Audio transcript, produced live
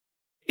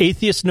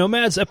Atheist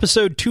Nomads,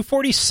 episode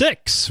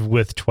 246,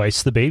 with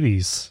Twice the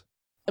Babies.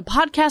 The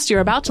podcast you're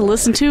about to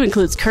listen to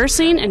includes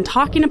cursing and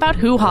talking about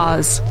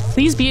hoo-haws.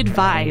 Please be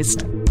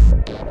advised.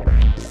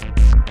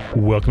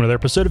 Welcome to another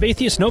episode of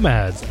Atheist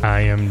Nomads. I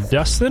am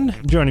Dustin.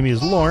 Joining me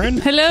is Lauren.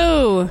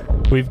 Hello.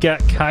 We've got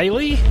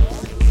Kylie.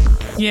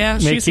 Yeah,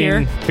 she's here.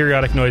 Making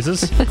periodic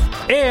noises.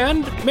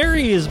 And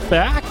Mary is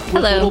back with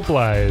Hello. Little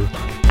Blythe.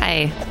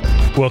 Hi.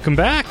 Welcome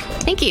back.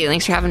 Thank you.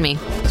 Thanks for having me.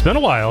 It's been a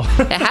while.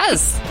 It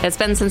has. It's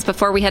been since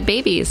before we had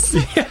babies.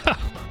 Yeah.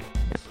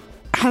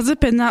 Has it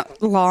been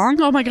that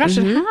long? Oh my gosh,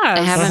 It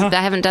has.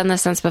 I haven't done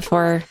this since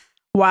before.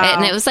 Wow.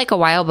 And it was like a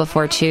while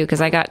before too,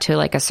 because I got to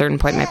like a certain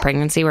point in my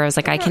pregnancy where I was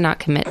like, I cannot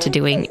commit to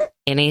doing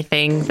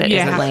anything that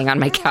isn't laying on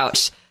my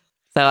couch.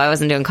 So I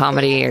wasn't doing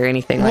comedy or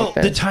anything like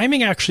that. The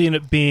timing actually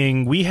ended up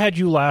being, we had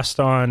you last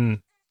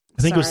on,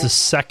 I think it was the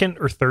second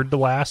or third to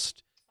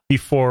last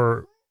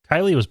before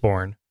Kylie was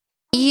born.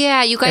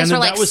 Yeah, you guys and were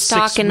like that was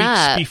stocking 6 weeks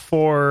up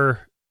before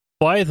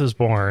Blythe was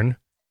born.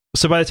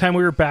 So by the time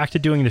we were back to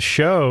doing the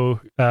show,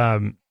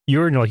 you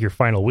were in like your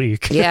final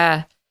week.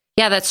 Yeah,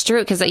 that's true.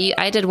 Because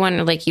I did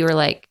one like you were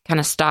like kind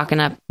of stocking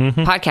up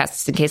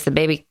podcasts in case the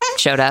baby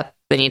showed up.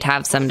 Then you'd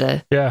have some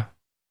to. Yeah,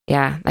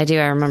 I do.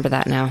 I remember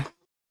that now.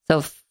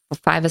 So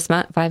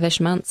five-ish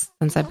months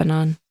since I've been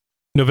on.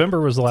 November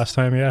was the last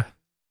time.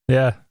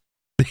 Yeah.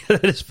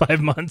 It is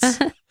 5 months.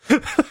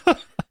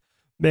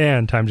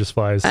 Man, time just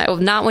flies.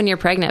 Not when you're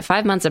pregnant.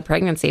 5 months of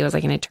pregnancy was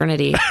like an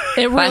eternity.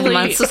 It really, 5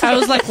 months. I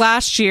was like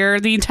last year,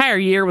 the entire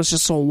year was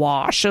just a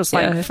wash. It was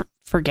like,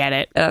 forget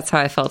it. That's how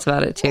I felt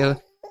about it too.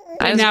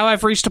 Now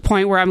I've reached a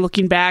point where I'm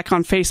looking back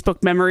on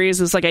Facebook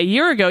memories. It's like a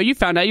year ago you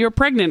found out you were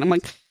pregnant. I'm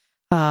like,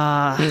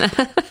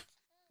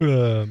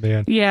 Oh,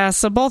 man. Yeah,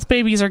 so both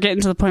babies are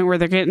getting to the point where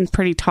they're getting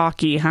pretty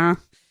talky, huh?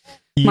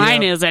 Yeah.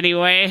 Mine is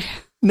anyway.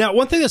 Now,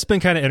 one thing that's been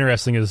kind of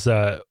interesting is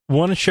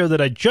one show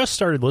that I just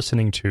started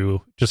listening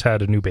to just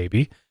had a new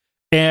baby.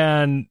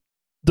 And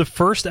the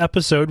first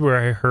episode where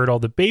I heard all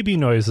the baby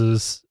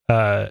noises,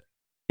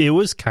 it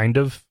was kind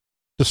of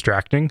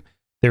distracting.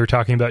 They were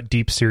talking about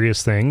deep,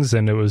 serious things,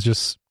 and it was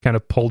just kind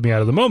of pulled me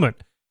out of the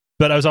moment.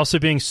 But I was also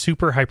being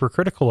super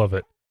hypercritical of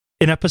it.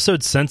 In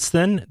episodes since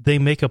then, they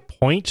make a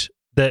point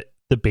that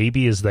the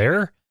baby is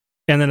there,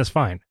 and then it's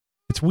fine.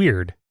 It's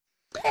weird.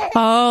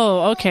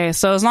 Oh, okay.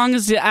 So as long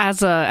as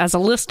as a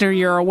listener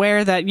you're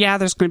aware that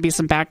there's going to be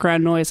some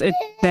background noise,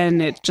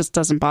 then it just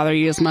doesn't bother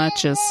you as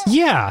much as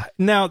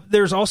Now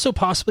there's also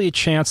possibly a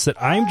chance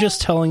that I'm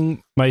just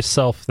telling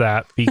myself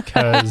that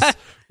because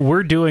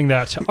we're doing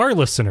that to our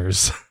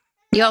listeners.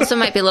 You also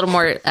might be a little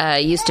more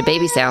used to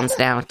baby sounds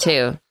now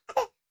too.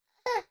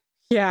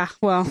 Yeah,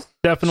 well,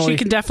 definitely. She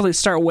can definitely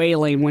start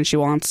wailing when she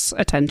wants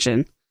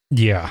attention.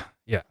 Yeah.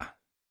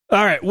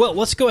 All right, well,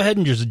 let's go ahead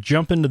and just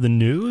jump into the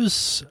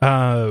news.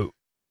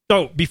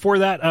 Before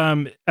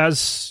that,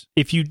 as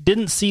if you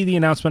didn't see the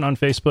announcement on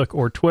Facebook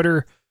or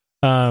Twitter,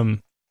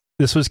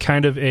 this was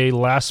kind of a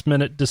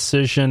last-minute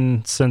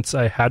decision since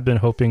I had been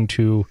hoping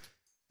to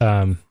get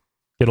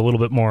a little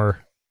bit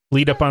more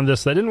lead up on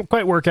this. That didn't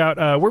quite work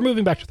out. We're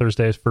moving back to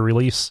Thursdays for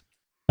release.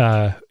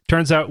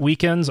 Turns out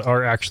weekends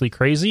are actually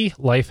crazy.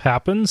 Life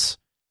happens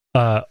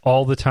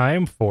all the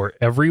time for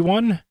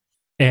everyone,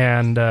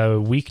 and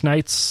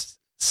weeknights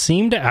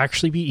seem to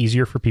actually be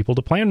easier for people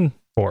to plan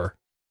for.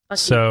 Okay.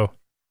 So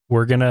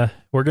we're gonna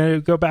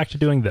go back to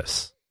doing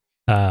this.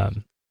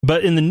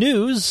 But in the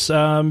news,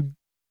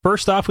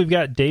 first off, we've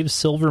got Dave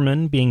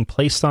Silverman being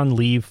placed on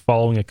leave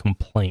following a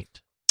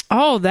complaint.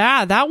 Oh,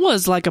 that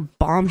was like a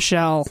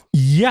bombshell.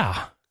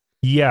 Yeah.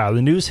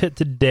 The news hit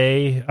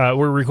today.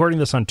 We're recording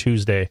this on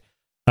Tuesday.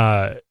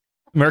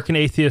 American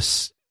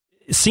Atheists.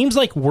 It seems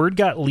like word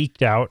got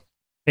leaked out,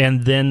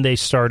 and then they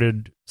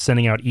started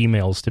sending out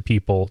emails to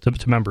people,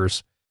 to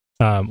members,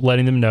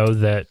 letting them know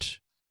that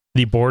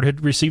the board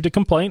had received a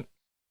complaint,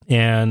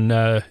 and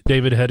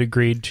David had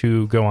agreed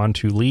to go on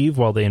to leave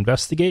while they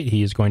investigate.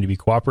 He is going to be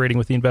cooperating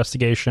with the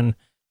investigation,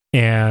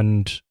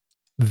 and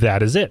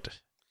that is it.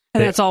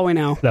 And that's all we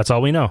know. That's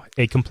all we know.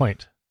 A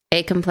complaint.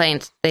 They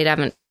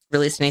haven't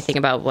released anything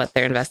about what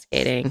they're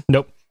investigating.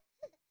 Nope.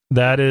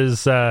 That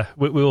is,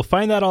 we will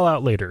find that all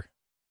out later.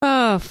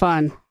 Oh,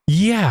 fun.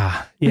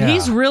 Yeah.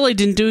 He's really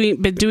been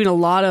doing a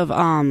lot of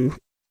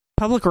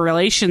public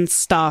relations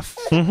stuff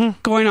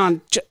going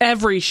on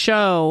every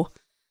show.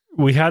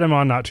 We had him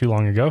on not too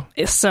long ago.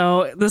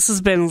 So this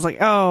has been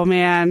like, oh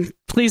man,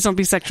 please don't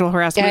be sexual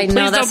harassment. Yeah, I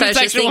know, please don't be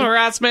sexual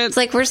harassment. It's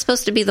like we're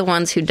supposed to be the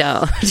ones who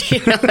don't. Do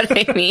you know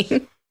what I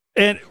mean?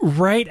 And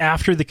right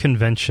after the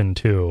convention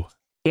too.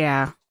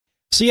 Yeah.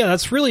 So yeah,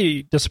 that's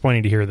really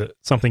disappointing to hear that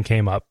something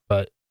came up,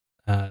 but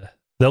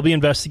they'll be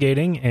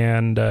investigating,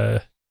 and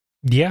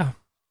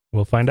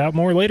we'll find out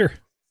more later.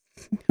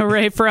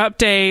 Hooray for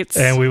updates.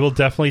 And we will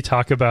definitely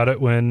talk about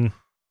it when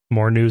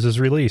more news is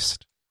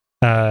released.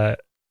 And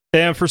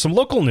for some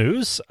local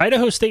news,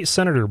 Idaho State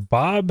Senator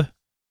Bob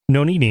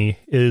Nonini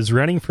is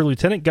running for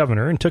lieutenant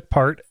governor and took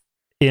part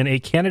in a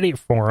candidate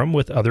forum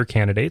with other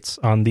candidates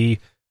on the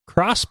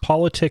Cross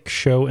Politics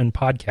Show and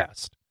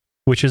Podcast,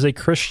 which is a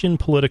Christian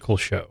political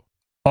show.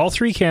 All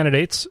three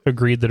candidates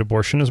agreed that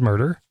abortion is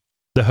murder.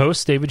 The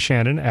host, David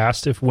Shannon,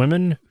 asked if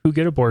women who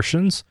get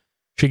abortions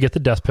should get the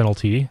death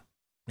penalty.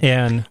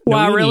 And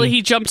wow, really?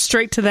 He jumped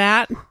straight to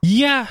that?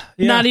 Yeah.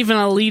 Not even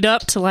a lead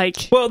up to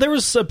like... Well, there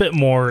was a bit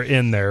more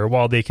in there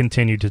while they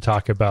continued to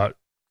talk about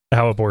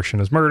how abortion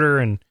is murder.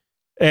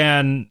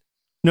 And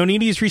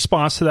Nonini's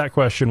response to that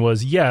question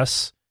was,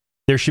 yes,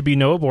 there should be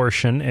no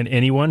abortion, and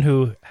anyone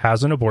who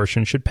has an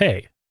abortion should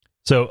pay.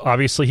 So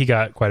obviously he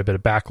got quite a bit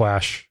of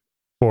backlash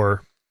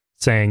for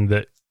saying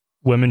that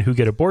women who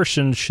get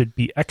abortions should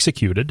be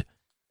executed.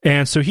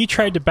 And so he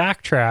tried to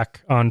backtrack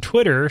on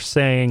Twitter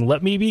saying,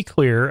 let me be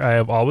clear, I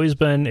have always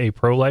been a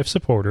pro-life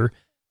supporter.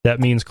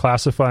 That means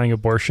classifying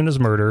abortion as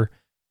murder,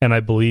 and I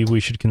believe we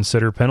should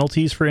consider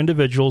penalties for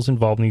individuals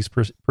involved in these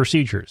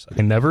procedures.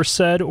 I never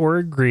said or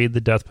agreed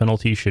the death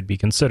penalty should be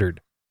considered.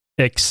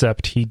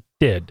 Except he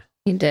did.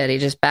 He did. He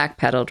just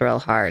backpedaled real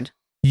hard.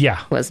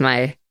 Yeah. Was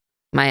my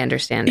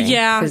understanding.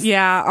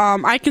 Yeah.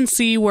 I can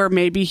see where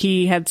maybe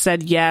he had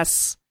said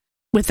yes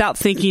without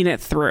thinking it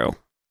through.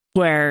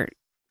 But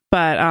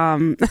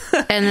and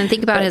then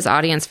think about his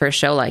audience for a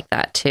show like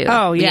that too.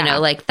 Oh yeah, you know,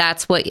 like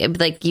that's what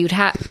like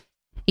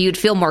you'd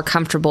feel more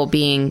comfortable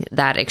being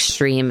that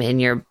extreme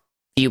in your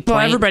viewpoint.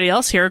 Well, everybody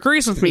else here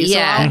agrees with me, so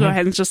I'll go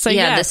ahead and just say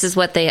yes. This is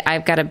what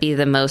I've got to be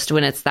the most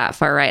when it's that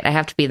far right. I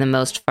have to be the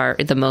most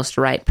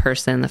right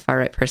person, the far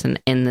right person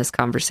in this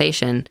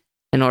conversation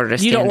in order to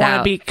stand out. You don't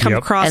want to come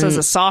across as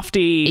a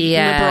softy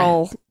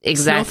liberal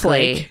exactly,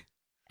 snowflake.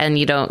 And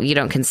you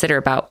don't consider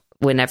about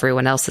when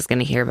everyone else is going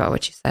to hear about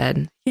what you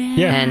said.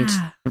 And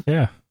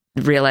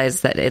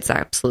realize that it's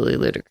absolutely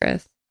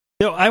ludicrous.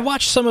 You know, I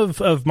watched some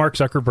of Mark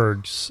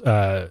Zuckerberg's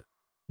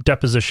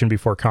deposition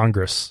before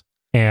Congress,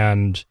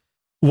 and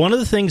one of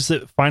the things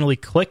that finally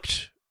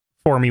clicked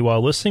for me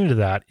while listening to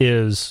that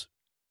is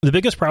the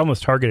biggest problem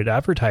with targeted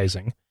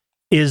advertising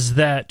is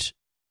that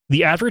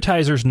the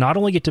advertisers not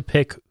only get to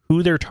pick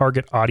who their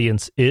target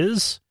audience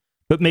is,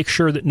 but make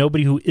sure that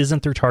nobody who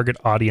isn't their target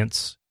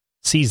audience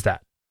sees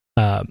that.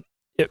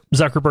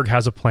 Zuckerberg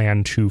has a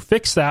plan to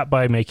fix that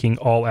by making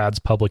all ads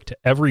public to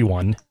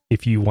everyone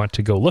if you want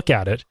to go look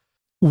at it.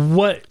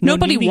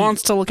 Nobody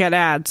wants to look at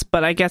ads,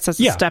 but I guess that's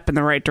a step in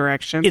the right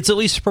direction. It's at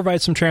least to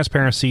provide some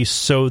transparency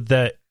so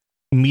that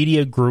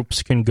media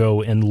groups can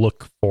go and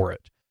look for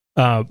it.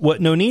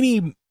 What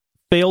Nonini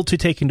failed to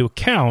take into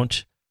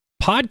account,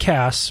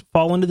 podcasts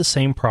fall into the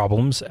same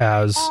problems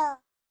as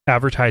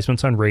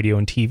advertisements on radio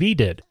and TV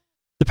did.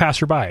 The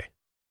passerby.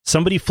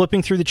 Somebody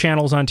flipping through the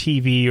channels on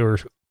TV or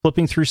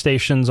flipping through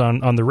stations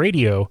on the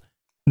radio,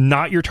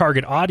 not your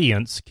target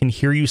audience, can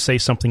hear you say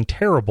something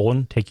terrible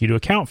and take you to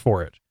account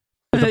for it.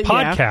 With a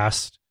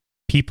podcast,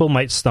 people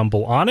might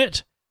stumble on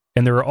it,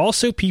 and there are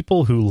also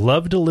people who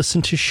love to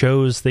listen to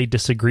shows they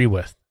disagree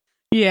with.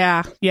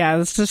 Yeah,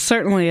 this is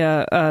certainly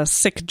a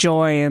sick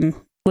joy in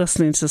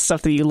listening to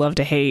stuff that you love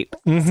to hate.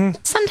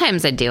 Mm-hmm.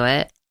 Sometimes I do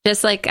it.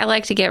 Just like, I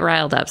like to get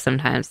riled up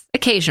sometimes.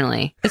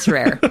 Occasionally. It's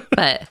rare,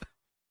 but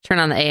turn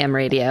on the AM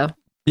radio.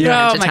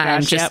 Yeah,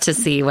 to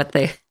see what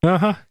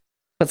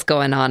what's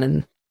going on.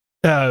 And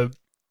at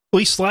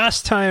least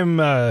last time,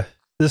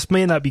 this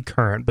may not be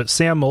current, but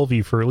Sam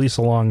Mulvey for at least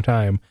a long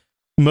time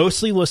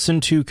mostly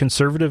listened to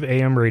conservative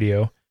AM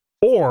radio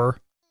or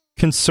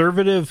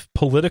conservative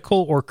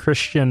political or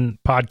Christian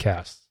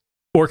podcasts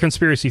or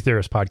conspiracy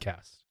theorist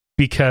podcasts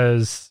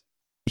because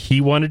he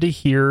wanted to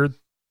hear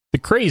the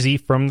crazy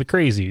from the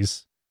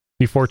crazies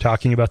before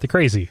talking about the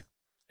crazy.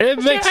 It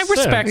makes sense. I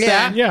respect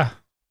that. Yeah.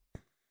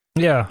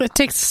 It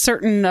takes a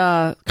certain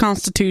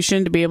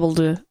constitution to be able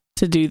to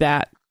do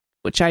that,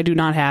 which I do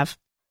not have.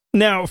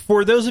 Now,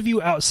 for those of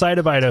you outside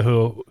of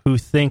Idaho who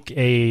think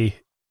a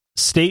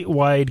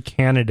statewide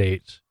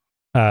candidate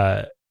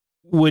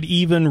would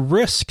even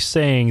risk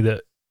saying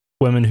that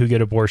women who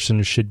get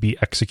abortions should be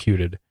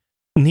executed,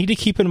 need to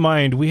keep in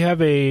mind we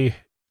have a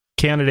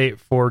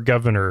candidate for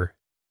governor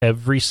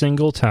every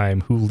single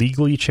time who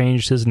legally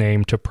changed his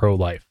name to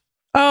pro-life.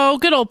 Oh,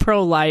 good old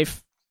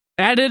pro-life.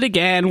 At it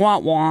again.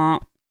 Womp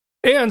womp.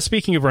 And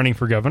speaking of running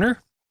for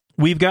governor,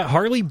 we've got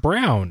Harley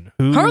Brown,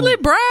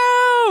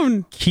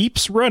 who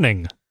keeps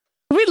running.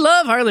 We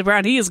love Harley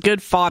Brown. He is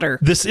good fodder.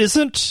 This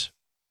isn't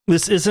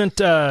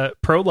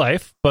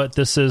pro-life, but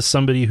this is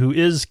somebody who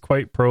is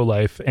quite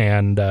pro-life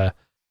and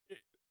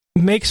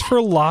makes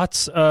for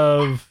lots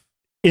of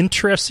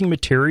interesting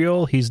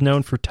material. He's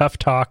known for tough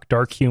talk,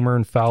 dark humor,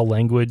 and foul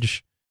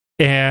language.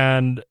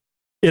 And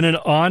in an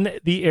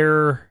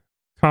on-the-air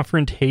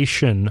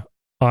confrontation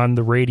on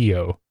the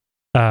radio,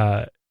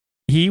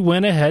 he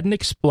went ahead and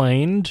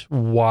explained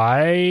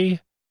why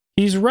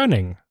he's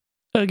running.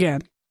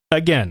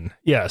 Again,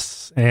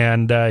 yes.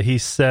 And he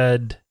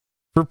said,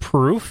 for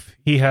proof,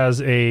 he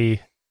has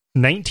a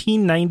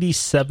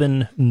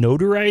 1997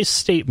 notarized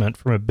statement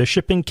from a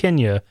bishop in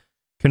Kenya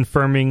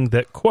confirming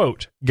that,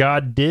 quote,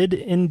 God did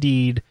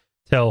indeed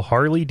tell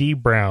Harley D.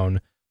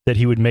 Brown that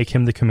he would make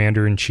him the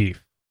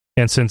commander-in-chief.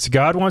 And since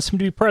God wants him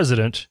to be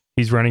president,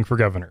 he's running for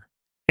governor.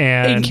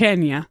 And in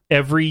Kenya.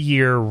 Every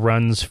year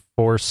runs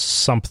for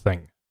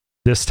something.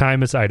 This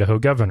time it's Idaho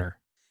governor.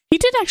 He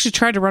did actually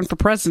try to run for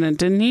president,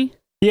 didn't he?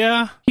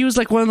 Yeah. He was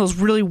like one of those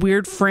really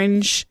weird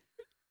fringe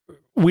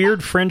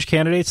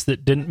candidates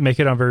that didn't make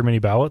it on very many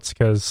ballots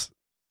because...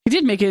 He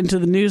did make it into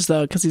the news,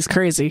 though, because he's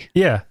crazy.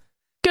 Yeah.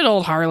 Good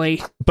old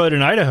Harley. But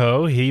in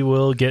Idaho, he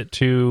will get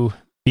to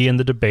be in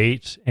the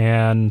debate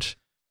and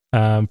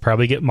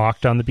probably get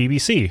mocked on the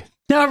BBC.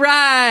 All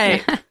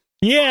right.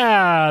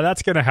 Yeah,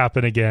 that's going to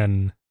happen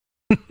again.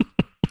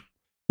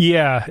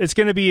 Yeah, it's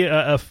going to be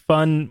a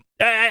fun...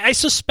 I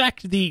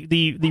suspect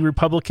the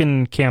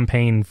Republican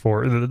campaign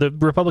for... The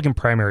Republican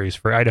primaries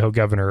for Idaho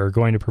governor are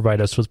going to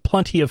provide us with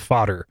plenty of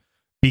fodder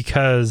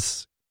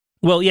because,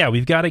 well, yeah,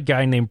 we've got a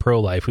guy named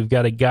Pro-Life. We've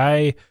got a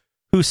guy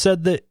who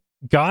said that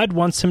God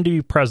wants him to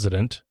be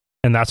president,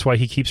 and that's why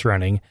he keeps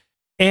running.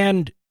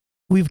 And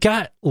we've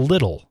got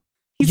Little.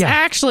 He's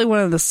actually one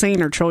of the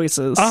saner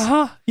choices.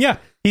 Uh-huh. Yeah,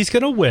 he's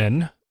going to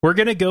win. We're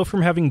going to go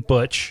from having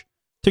Butch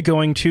to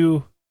going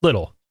to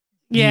Little.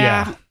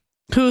 Yeah.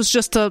 Who's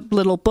just a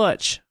little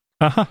Butch.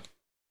 Uh-huh.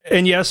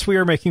 And yes, we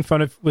are making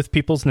fun with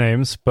people's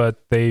names,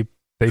 but they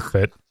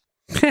fit.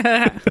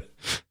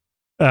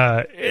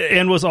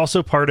 And was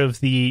also part of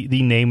the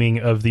naming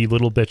of the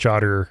Little Bitch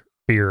Otter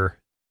beer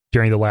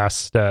during the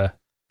last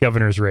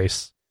governor's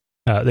race.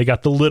 They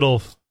got the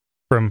Little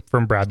from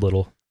Brad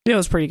Little. It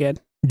was pretty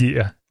good.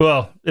 Yeah.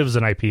 Well, it was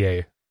an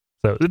IPA.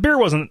 So the beer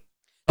wasn't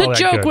The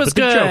joke was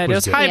good. It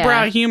was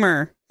highbrow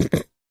humor.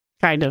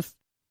 Kind of.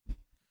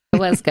 It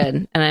was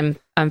good, and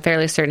I'm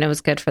fairly certain it was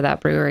good for that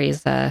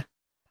brewery's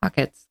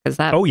pockets. Because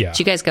that. Oh yeah. Did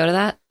you guys go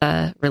to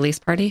that release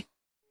party?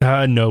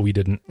 No, we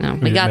didn't. No,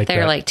 we got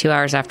there like 2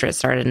 hours after it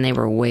started, and they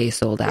were way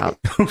sold out.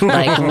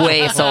 Like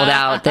way sold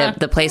out.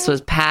 The place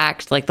was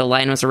packed. Like the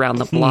line was around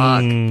the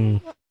block.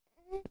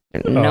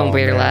 No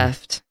beer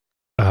left.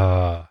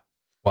 Wow.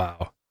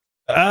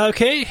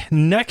 Okay,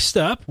 next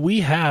up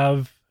we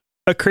have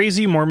a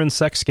crazy Mormon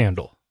sex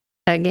scandal.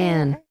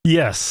 Again.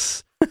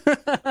 Yes.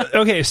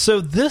 Okay,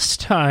 so this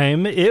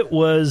time it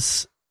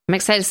was... I'm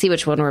excited to see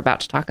which one we're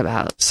about to talk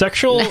about.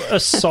 Sexual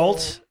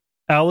assault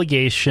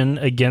allegation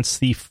against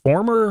the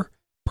former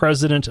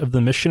president of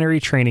the Missionary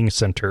Training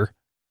Center,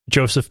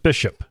 Joseph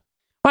Bishop.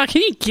 Wow,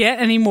 can you get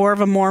any more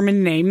of a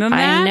Mormon name than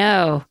that? I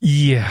know.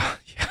 Yeah.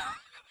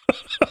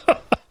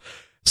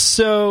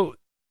 So,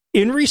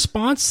 in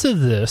response to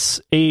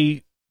this,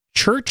 a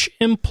church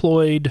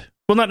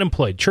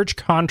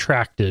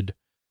contracted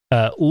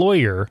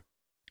lawyer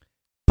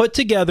put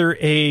together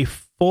a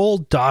full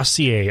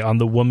dossier on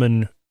the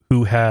woman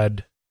who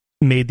had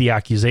made the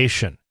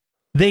accusation.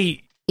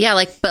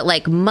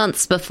 But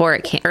months before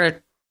it came,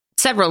 or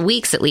several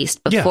weeks at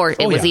least before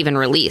it was even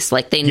released.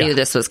 Like they knew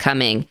this was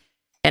coming.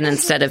 And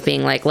instead of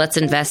being like, let's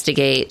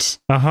investigate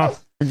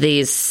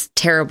these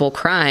terrible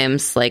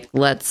crimes, like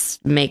let's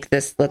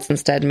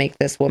instead make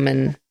this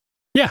woman.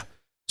 Yeah.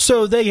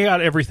 So they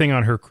got everything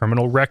on her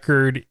criminal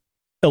record,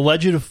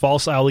 alleged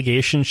false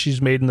allegations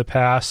she's made in the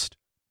past,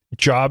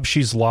 job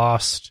she's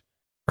lost,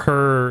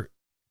 her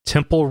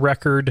temple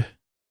record,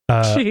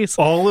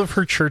 all of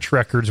her church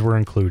records were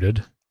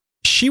included.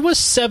 She was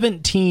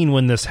 17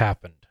 when this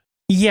happened.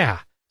 Yeah.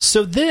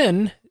 So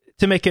then,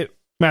 to make it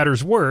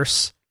matters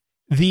worse,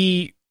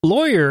 the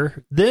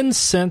lawyer then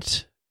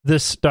sent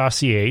this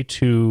dossier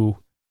to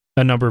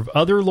a number of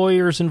other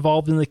lawyers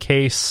involved in the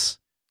case,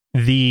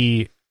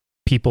 the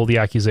people the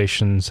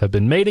accusations have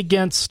been made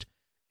against,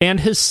 and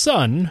his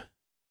son,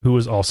 who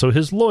was also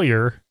his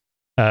lawyer,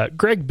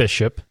 Greg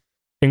Bishop.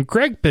 And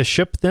Greg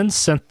Bishop then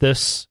sent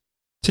this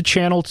to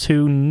Channel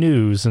 2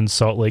 News in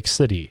Salt Lake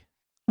City.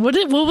 What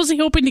was he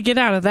hoping to get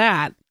out of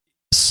that?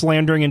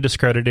 Slandering and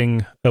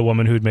discrediting a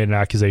woman who had made an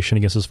accusation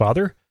against his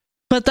father.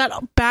 But that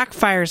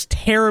backfires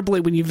terribly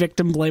when you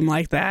victim blame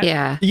like that.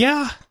 Yeah.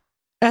 Yeah.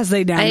 As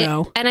they now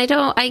know. And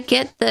I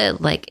get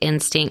the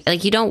instinct,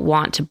 you don't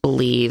want to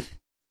believe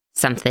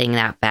something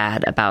that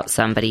bad about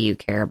somebody you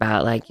care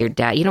about, like your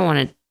dad.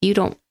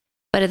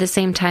 But at the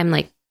same time,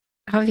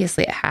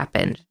 obviously it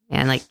happened.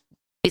 And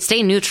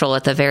stay neutral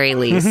at the very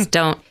least. Mm-hmm.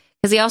 Don't,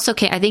 because he also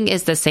I think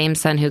is the same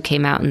son who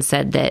came out and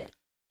said that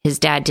his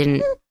dad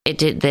the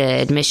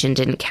admission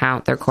didn't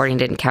count, the recording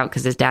didn't count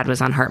because his dad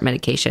was on heart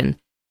medication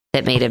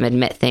that made him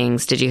admit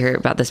things. Did you hear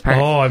about this part?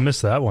 Oh, I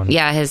missed that one.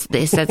 Yeah,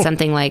 he said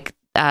something like,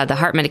 the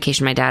heart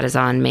medication my dad is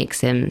on makes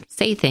him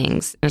say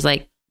things. It was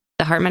like,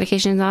 the heart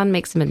medication he's on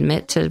makes him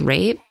admit to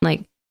rape,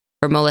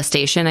 or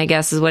molestation, I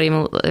guess is what he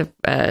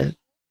admitted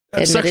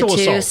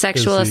to.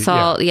 Sexual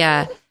assault,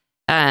 yeah.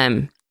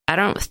 I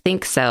don't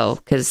think so,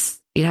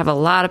 because you'd have a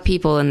lot of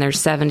people in their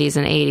 70s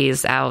and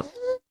 80s out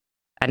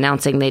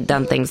announcing they'd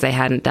done things they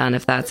hadn't done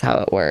if that's how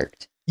it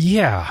worked.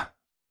 Yeah.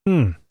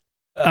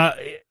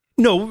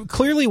 No,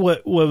 clearly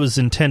what was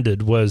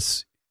intended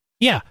was,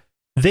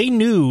 they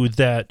knew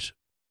that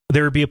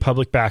there would be a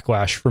public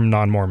backlash from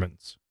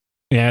non-Mormons.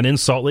 And in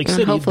Salt Lake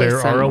City, there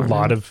are a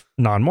lot of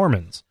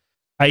non-Mormons.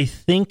 I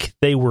think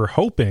they were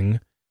hoping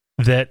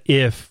that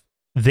if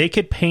they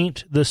could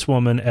paint this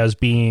woman as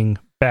being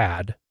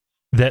bad,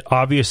 that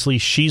obviously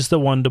she's the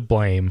one to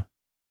blame,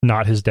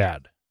 not his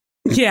dad.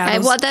 Yeah.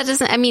 That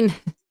doesn't,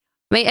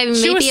 maybe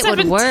she was it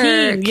 17. would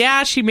work.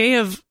 Yeah, she may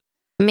have.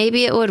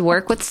 maybe it would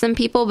work with some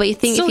people, but you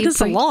think Still if you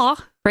the law.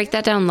 break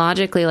that down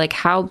logically, like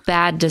how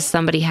bad does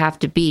somebody have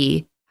to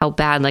be? How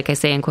bad, like I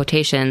say in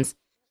quotations,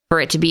 for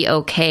it to be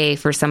okay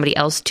for somebody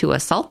else to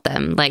assault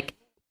them? Like,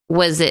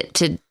 was it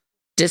to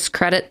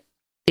discredit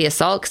the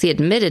assault because he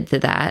admitted to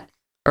that?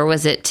 Or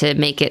was it to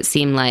make it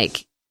seem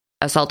like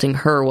assaulting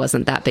her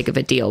wasn't that big of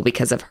a deal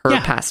because of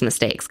her past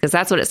mistakes? Because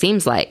that's what it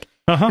seems like.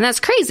 And that's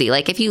crazy.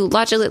 Like, if you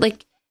logically,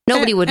 like,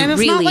 nobody would really... And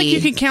it's not like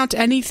you can count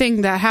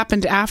anything that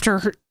happened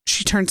after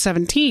she turned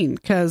 17,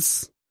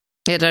 because...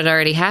 It had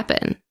already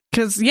happened.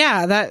 Because,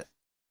 that...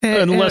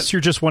 Unless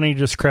you're just wanting to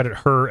discredit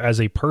her as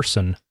a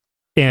person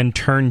and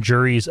turn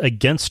juries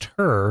against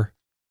her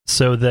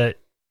so that...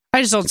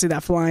 I just don't see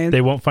that flying.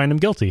 They won't find him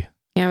guilty.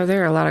 Yeah, well,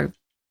 there are a lot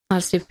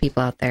of stupid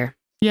people out there.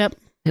 Yep.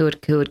 Who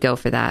would go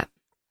for that?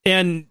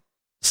 And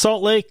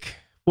Salt Lake,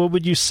 what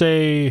would you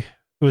say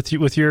with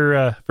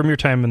your from your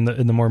time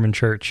in the Mormon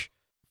Church?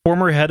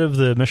 Former head of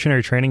the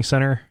Missionary Training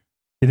Center,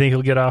 you think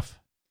he'll get off?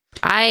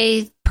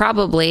 I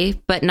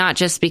probably, but not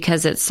just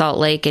because it's Salt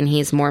Lake and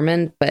he's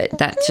Mormon, but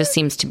that just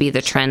seems to be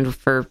the trend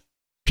for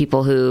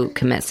people who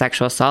commit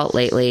sexual assault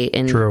lately.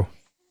 And true.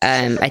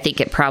 I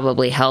think it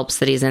probably helps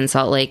that he's in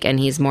Salt Lake and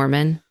he's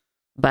Mormon,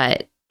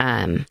 but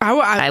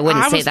I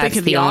wouldn't say that's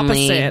the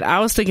only. Opposite.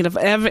 I was thinking of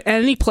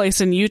any place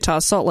in Utah.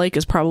 Salt Lake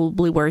is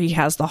probably where he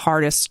has the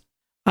hardest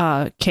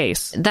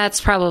case.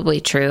 That's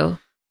probably true.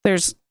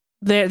 There's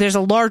a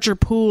larger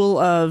pool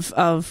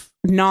of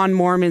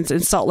non-Mormons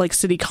in Salt Lake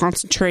City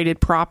concentrated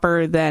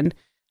proper than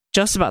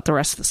just about the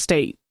rest of the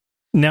state.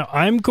 Now,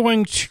 I'm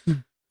going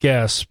to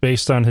guess,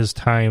 based on his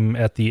time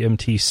at the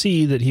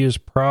MTC, that he was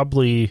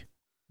probably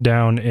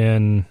down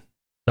in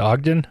the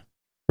Ogden,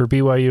 where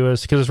BYU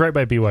is, because it's right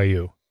by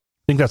BYU.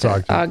 I think that's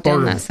Ogden.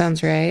 Ogden, that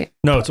sounds right.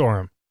 No, it's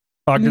Orem.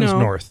 Ogden's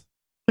north.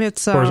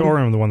 It's or is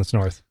Orem the one that's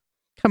north?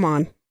 Come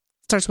on.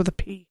 Starts with a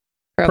P.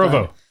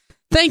 Provo.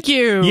 Thank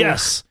you.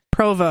 Yes.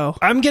 Provo.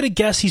 I'm going to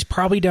guess he's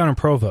probably down in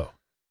Provo.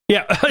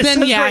 Yeah. It says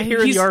right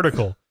here in the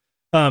article.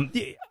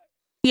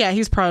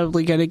 He's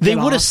probably going to get They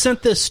would have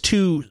sent this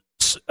to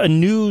a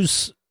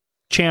news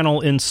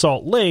channel in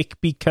Salt Lake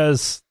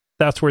because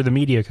that's where the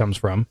media comes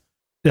from.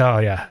 Oh,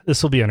 yeah.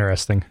 This will be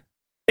interesting.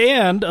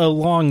 And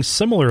along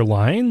similar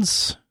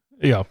lines...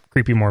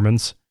 creepy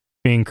Mormons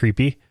being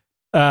creepy.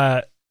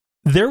 There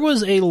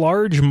was a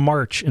large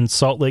march in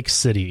Salt Lake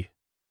City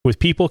with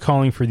people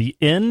calling for the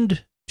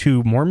end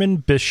to Mormon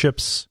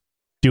bishops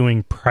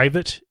doing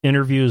private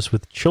interviews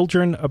with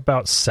children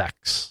about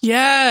sex.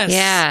 Yes.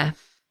 Yeah.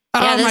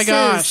 Oh my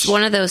gosh. Is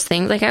one of those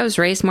things. Like, I was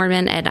raised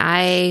Mormon and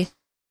I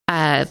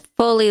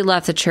fully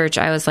left the church.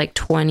 I was like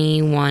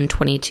 21,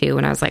 22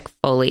 when I was like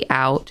fully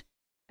out.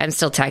 I'm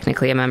still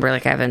technically a member.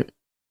 Like, I haven't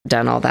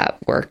done all that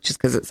work just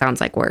because it sounds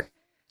like work.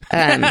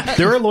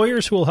 There are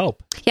lawyers who will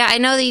help. Yeah, I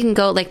know that you can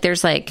go, like,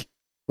 there's like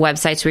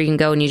websites where you can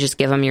go and you just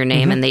give them your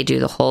name and they do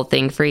the whole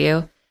thing for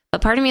you.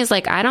 But part of me is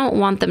like, I don't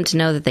want them to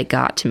know that they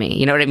got to me.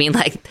 You know what I mean?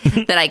 Like,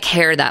 that I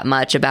care that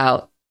much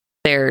about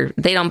they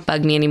don't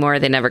bug me anymore.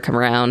 They never come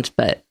around,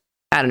 but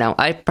I don't know.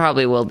 I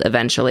probably will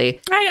eventually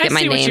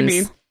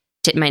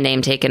get my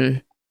name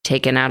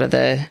taken out of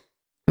the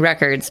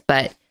records.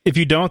 But if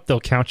you don't, they'll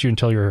count you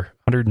until you're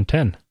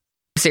 110.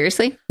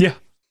 Seriously? Yeah.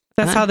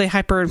 That's how they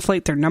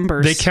hyperinflate their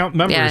numbers. They count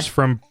members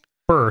from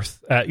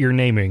birth at your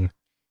naming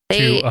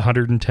to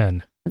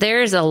 110.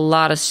 There's a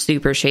lot of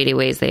super shady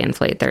ways they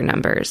inflate their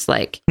numbers.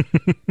 Like,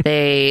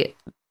 they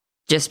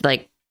just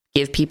like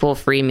give people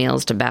free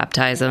meals to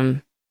baptize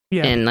them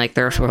in like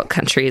third world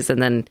countries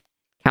and then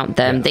count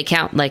them. Yeah. They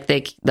count like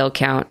they'll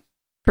count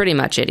pretty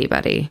much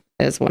anybody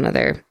as one of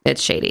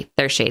it's shady.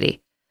 They're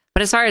shady.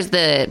 But as far as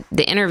the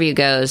interview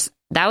goes,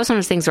 that was one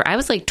of those things where I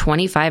was like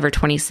 25 or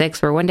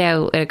 26, where one day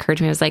it occurred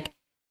to me, I was like,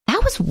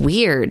 that was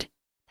weird.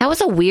 That was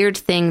a weird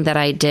thing that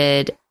I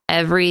did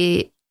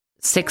every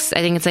 6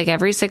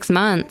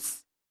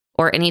 months,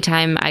 or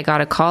anytime I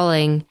got a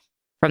calling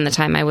from the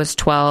time I was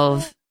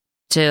 12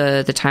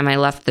 to the time I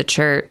left the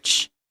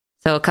church.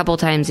 So a couple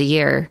times a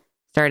year,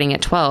 starting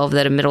at 12,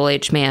 that a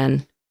middle-aged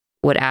man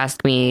would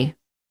ask me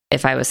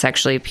if I was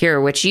sexually pure,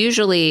 which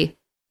usually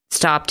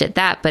stopped at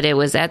that, but it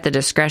was at the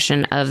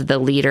discretion of the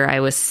leader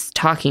I was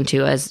talking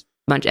to, as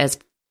much as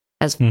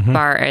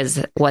far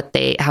as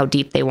how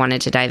deep they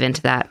wanted to dive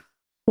into that.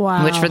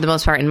 Wow. Which for the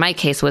most part, in my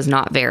case, was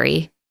not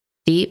very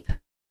deep.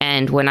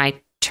 And when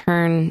I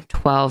turned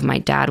 12, my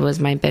dad was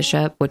my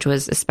bishop, which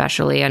was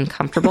especially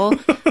uncomfortable,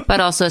 but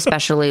also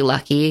especially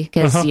lucky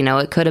because,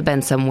 it could have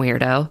been some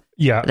weirdo.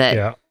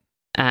 Yeah.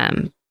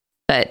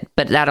 But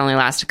that only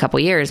lasted a couple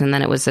years, and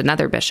then it was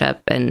another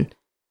bishop. And,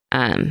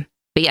 but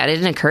yeah, it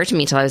didn't occur to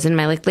me till I was in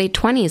my late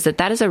 20s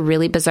that is a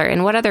really bizarre.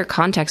 In what other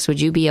context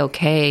would you be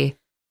okay?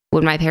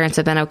 Would my parents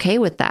have been okay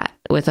with that?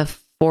 With a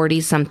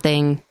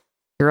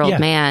 40-something-year-old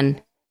man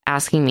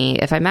asking me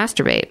if I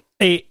masturbate?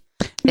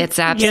 It's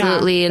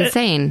absolutely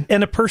insane.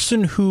 And a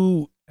person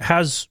who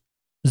has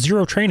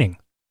zero training.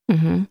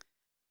 Mm-hmm.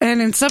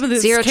 And in some of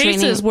these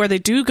cases where they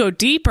do go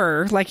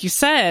deeper, like you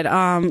said,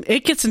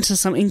 it gets into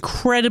some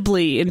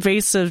incredibly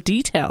invasive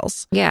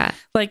details. Yeah.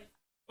 Like,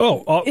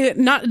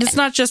 It's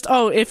not just,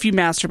 if you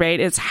masturbate,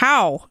 it's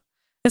how.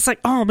 It's like,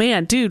 oh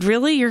man, dude,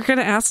 really? You're going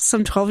to ask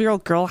some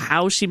 12-year-old girl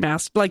how she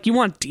masturbates? Like, you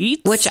want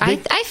deets? Which I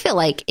feel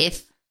like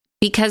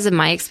because of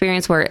my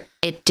experience where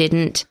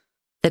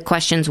the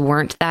questions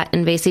weren't that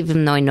invasive,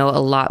 even though I know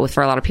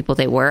for a lot of people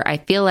they were, I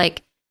feel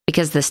like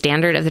because the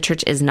standard of the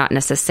church is not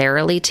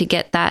necessarily to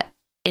get that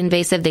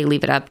invasive, they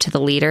leave it up to the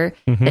leader.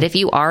 Mm-hmm. That if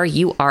you are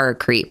a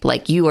creep.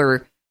 Like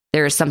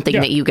there is something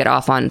that you get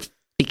off on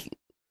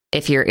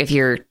if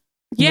you're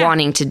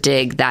wanting to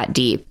dig that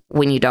deep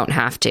when you don't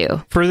have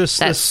to. For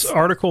this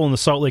article in the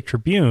Salt Lake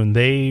Tribune,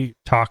 they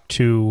talked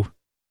to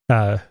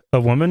a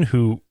woman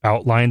who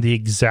outlined the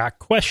exact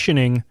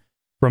questioning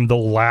from the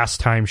last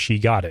time she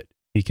got it,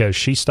 because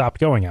she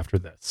stopped going after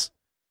this.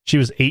 She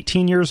was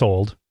 18 years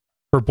old.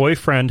 Her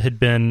boyfriend had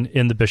been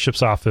in the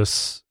bishop's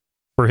office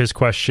for his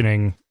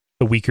questioning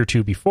a week or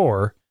two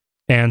before.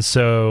 And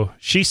so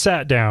she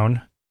sat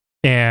down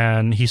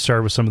and he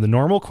started with some of the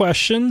normal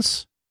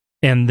questions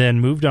and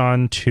then moved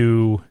on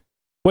to,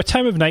 what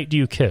time of night do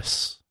you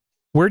kiss?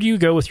 Where do you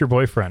go with your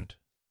boyfriend?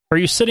 Are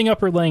you sitting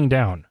up or laying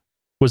down?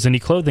 Was any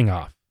clothing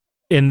off?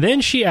 And then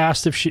he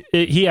asked if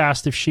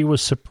she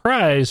was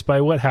surprised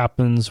by what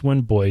happens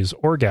when boys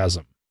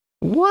orgasm.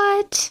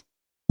 What?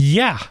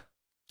 Yeah.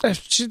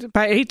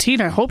 By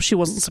 18, I hope she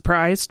wasn't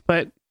surprised,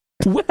 but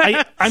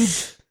that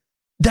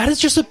is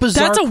just a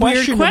bizarre question.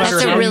 Weird question.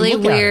 That's a really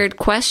weird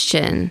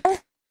question.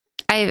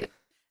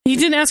 He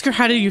didn't ask her,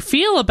 how do you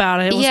feel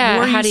about it? It was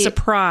more, how you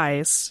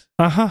surprised?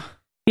 Uh-huh.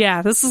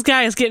 Yeah, this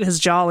guy is getting his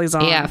jollies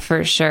on. Yeah,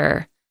 for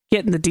sure.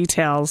 Getting the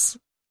details.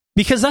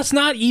 Because that's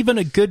not even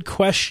a good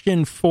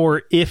question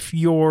for if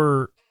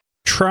you're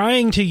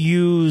trying to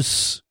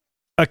use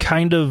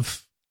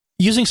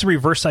using some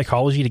reverse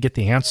psychology to get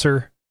the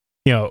answer.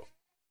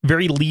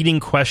 Very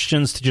leading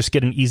questions to just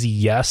get an easy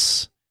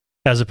yes,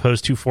 as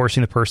opposed to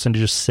forcing the person to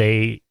just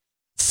say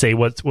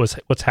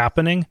what's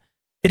happening.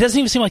 It doesn't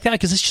even seem like that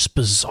because it's just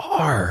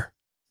bizarre.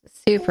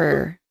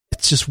 Super.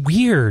 It's just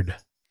weird.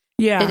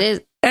 Yeah. It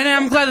is. And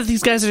I'm glad that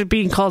these guys are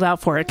being called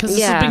out for it, because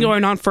this has been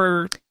going on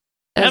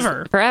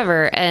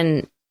forever.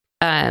 And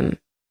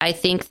I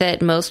think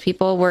that most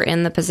people were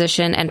in the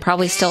position, and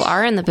probably still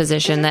are in the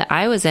position that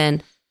I was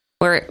in,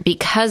 where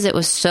because it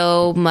was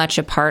so much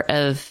a part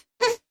of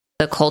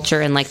the culture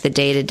and like the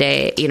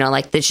day-to-day,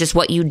 like it's just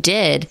what you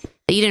did,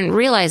 that you didn't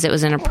realize it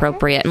was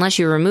inappropriate unless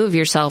you remove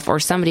yourself or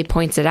somebody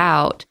points it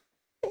out.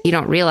 You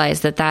don't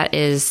realize that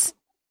is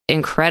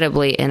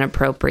incredibly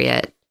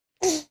inappropriate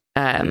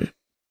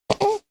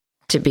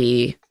to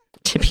be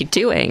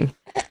doing.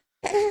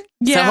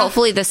 Yeah. So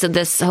hopefully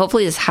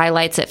this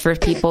highlights it for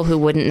people who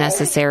wouldn't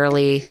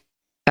necessarily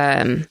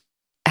have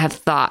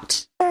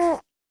thought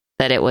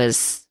that it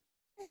was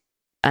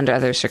under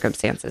other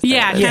circumstances.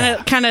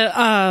 Yeah, kind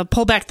of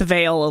pull back the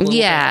veil a little bit.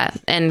 Yeah,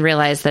 and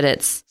realize that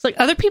it's like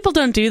other people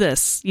don't do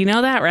this. You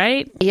know that,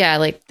 right? Yeah,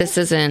 like this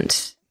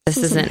isn't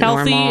healthy.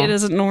 Normal. It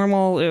isn't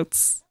normal.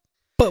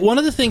 But one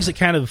of the things that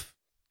kind of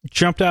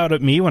jumped out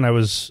at me when I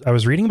was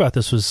reading about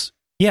this was,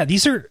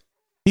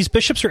 these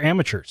bishops are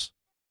amateurs.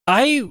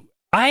 I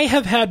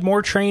have had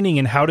more training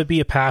in how to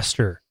be a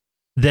pastor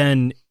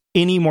than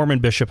any Mormon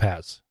bishop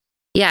has.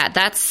 Yeah,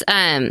 that's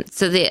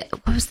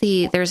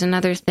there's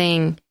another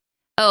thing.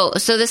 Oh,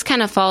 so this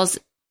kind of falls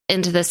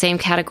into the same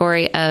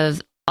category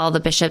of all the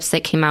bishops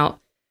that came out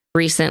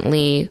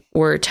recently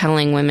were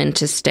telling women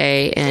to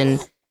stay in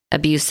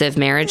abusive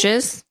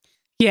marriages.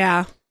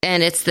 Yeah.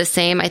 And it's the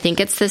same. I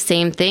think it's the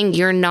same thing.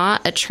 You're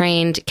not a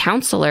trained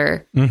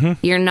counselor. Mm-hmm.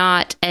 You're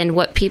not. And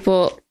what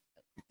the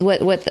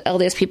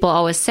LDS people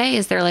always say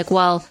is they're like,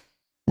 well,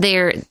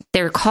 they're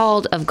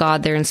called of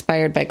God. They're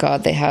inspired by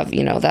God. They have,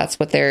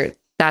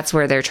 that's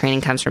where their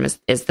training comes from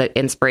is the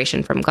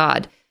inspiration from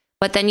God.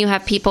 But then you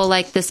have people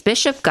like this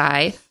bishop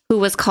guy who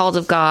was called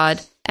of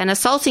God and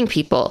assaulting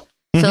people.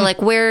 Mm-hmm. So like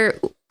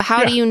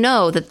how do you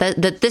know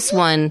that this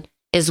one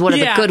is one of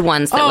the good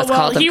ones that was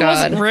called of God? He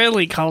wasn't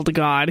really called to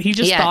God. He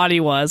just thought he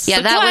was. Yeah,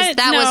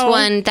 was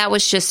one. That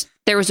was just,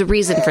 there was a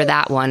reason for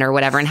that one or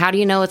whatever. And how do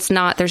you know there's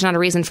not a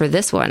reason for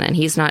this one? And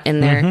he's not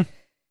in there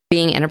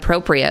being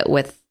inappropriate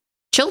with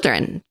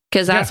children,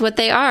 because that's what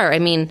they are. I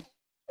mean,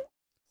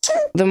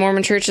 the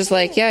Mormon church is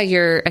like,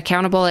 you're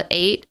accountable at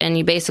 8 and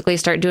you basically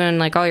start doing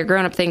like all your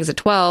grown up things at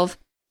 12,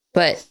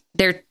 but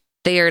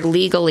they are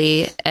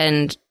legally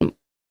and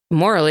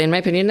morally, in my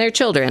opinion, they're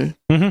children.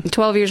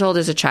 12 years old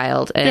is a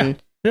child.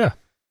 And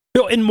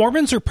and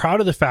Mormons are proud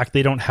of the fact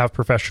they don't have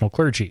professional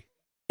clergy.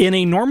 In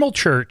a normal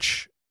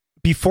church,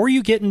 before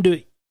you get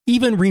into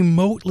even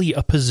remotely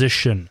a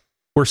position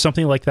where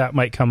something like that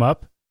might come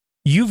up,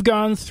 you've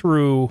gone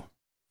through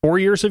 4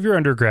 years of your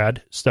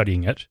undergrad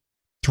studying it,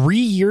 3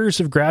 years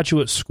of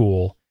graduate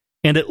school,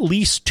 and at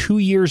least 2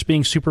 years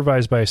being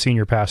supervised by a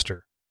senior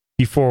pastor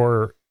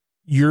before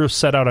you're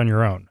set out on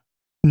your own.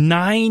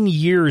 9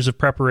 years of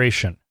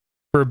preparation.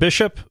 For a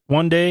bishop,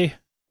 one day,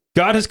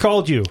 God has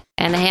called you.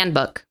 And a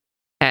handbook.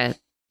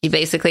 You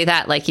basically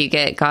you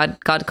get God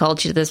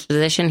called you to this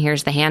position.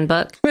 Here's the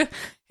handbook.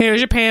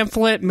 Here's your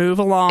pamphlet. Move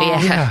along.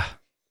 Yeah.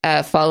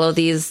 follow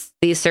these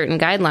certain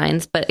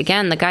guidelines. But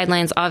again, the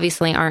guidelines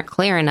obviously aren't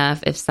clear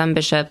enough. If some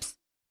bishops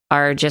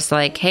are just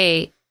like,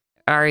 hey,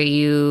 are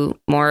you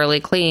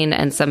morally clean?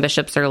 And some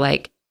bishops are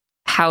like,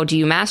 how do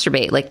you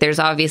masturbate? Like, there's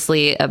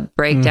obviously a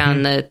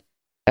breakdown. The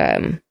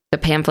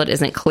pamphlet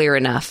isn't clear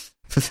enough.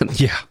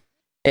 Yeah.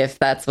 If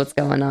that's what's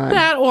going on.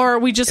 That, or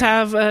we just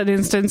have an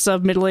instance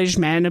of middle-aged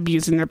men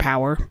abusing their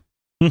power.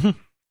 Mm-hmm.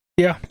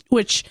 Yeah.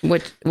 Which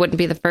wouldn't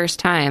be the first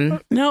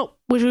time. No,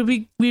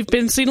 we've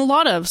been seeing a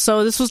lot of.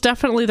 So this was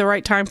definitely the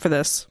right time for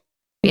this.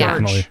 Yeah.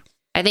 Definitely.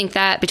 I think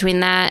that between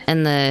that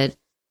and the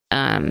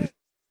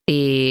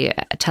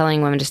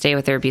telling women to stay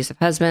with their abusive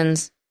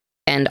husbands,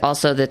 and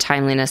also the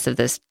timeliness of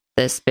this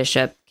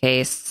bishop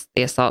case,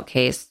 the assault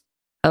case,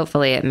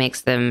 hopefully it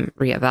makes them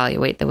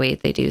reevaluate the way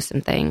they do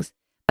some things.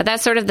 But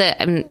that's sort of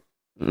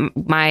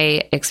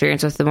my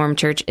experience with the Mormon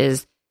Church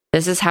is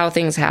this is how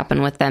things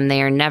happen with them.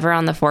 They are never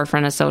on the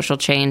forefront of social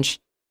change.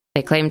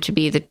 They claim to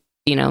be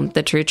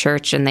the true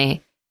church, and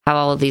they have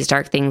all of these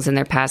dark things in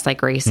their past,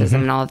 like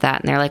racism and all of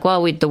that. And they're like,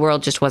 well, the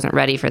world just wasn't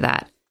ready for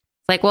that.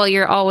 It's like, well,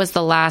 you're always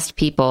the last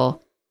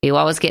people. You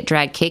always get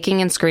dragged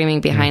kicking and screaming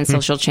behind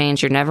social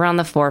change. You're never on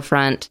the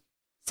forefront.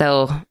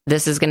 So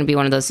this is going to be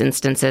one of those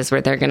instances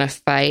where they're going to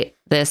fight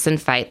this and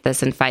fight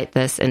this and fight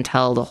this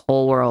until the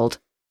whole world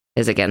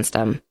is against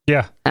them.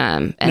 Yeah.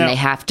 And they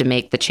have to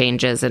make the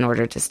changes in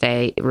order to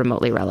stay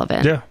remotely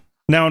relevant. Yeah.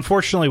 Now,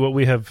 unfortunately, what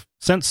we have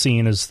since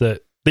seen is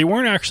that they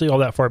weren't actually all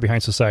that far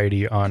behind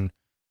society on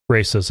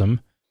racism.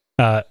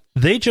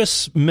 They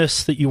just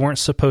missed that you weren't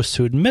supposed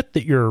to admit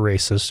that you're a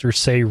racist or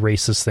say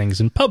racist things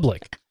in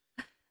public.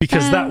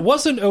 Because that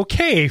wasn't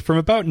okay from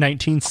about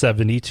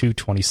 1970 to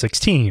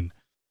 2016.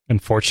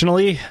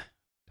 Unfortunately,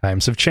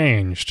 times have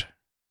changed.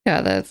 Yeah,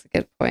 that's a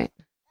good point.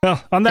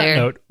 Well, on that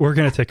note, we're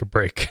going to take a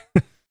break.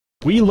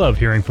 We love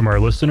hearing from our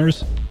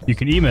listeners. You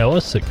can email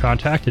us at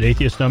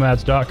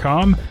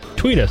contact@atheistnomads.com,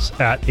 tweet us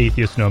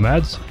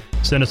 @atheistnomads,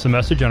 send us a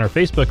message on our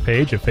Facebook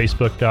page at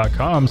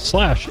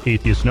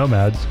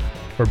facebook.com/atheistnomads,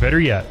 or better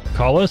yet,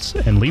 call us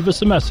and leave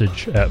us a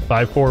message at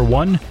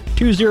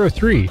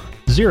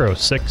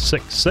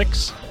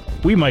 541-203-0666.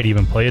 We might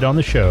even play it on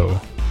the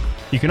show.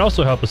 You can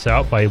also help us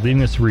out by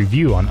leaving us a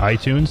review on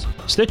iTunes,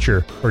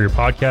 Stitcher, or your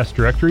podcast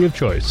directory of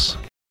choice.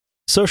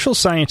 Social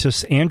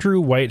scientists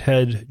Andrew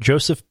Whitehead,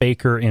 Joseph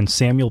Baker, and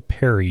Samuel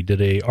Perry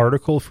did an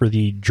article for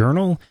the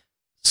journal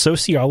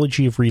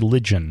Sociology of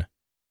Religion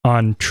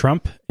on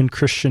Trump and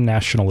Christian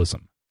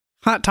nationalism.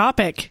 Hot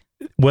topic.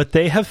 What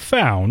they have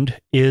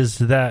found is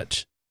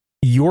that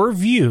your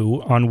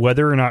view on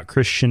whether or not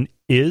the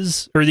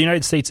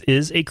United States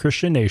is a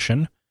Christian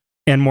nation,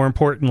 and more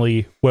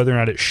importantly, whether or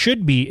not it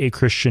should be a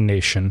Christian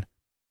nation,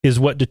 is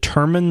what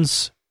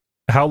determines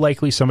how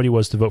likely somebody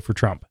was to vote for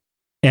Trump.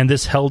 And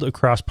this held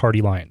across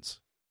party lines.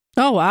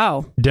 Oh,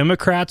 wow.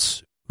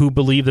 Democrats who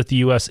believe that the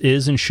U.S.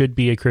 is and should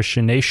be a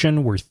Christian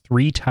nation were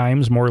 3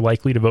 times more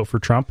likely to vote for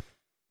Trump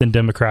than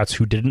Democrats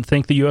who didn't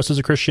think the U.S. is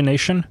a Christian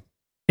nation.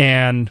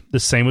 And the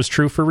same was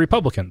true for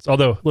Republicans,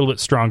 although a little bit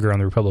stronger on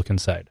the Republican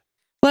side.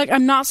 Like,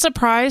 I'm not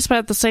surprised, but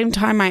at the same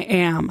time, I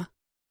am.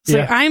 So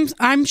yeah.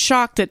 I'm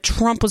shocked that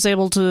Trump was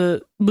able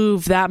to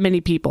move that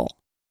many people.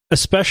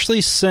 Especially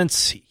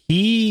since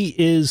he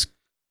is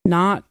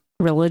not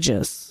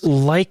religious.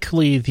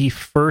 Likely the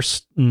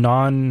first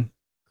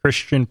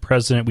non-Christian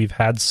president we've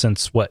had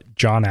since,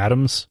 John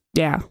Adams?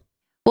 Yeah.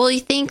 Well, you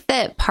think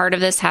that part of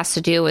this has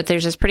to do with,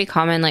 there's this pretty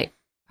common,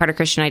 part of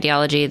Christian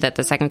ideology that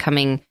the second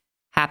coming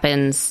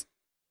happens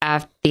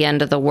at the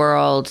end of the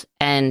world,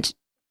 and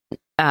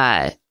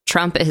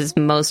Trump is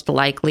most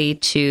likely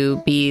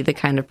to be the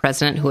kind of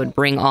president who would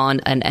bring on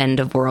an end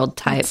of world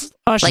type.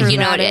 Usher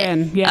that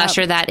in. Yeah.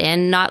 Usher that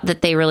in. Not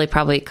that they really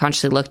probably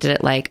consciously looked at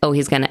it like, oh,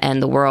 he's going to end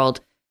the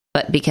world,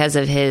 but because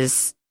of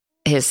his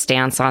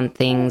stance on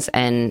things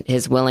and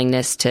his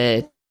willingness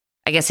to,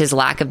 I guess, his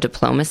lack of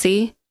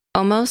diplomacy,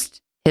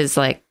 almost. Does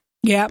that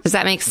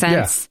make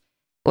sense? Yeah.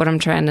 What I'm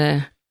trying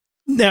to...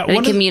 I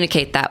didn't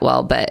communicate that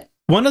well, but...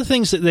 One of the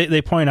things that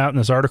they point out in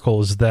this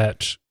article is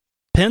that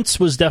Pence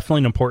was definitely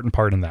an important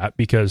part in that,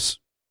 because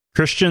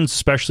Christians,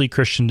 especially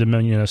Christian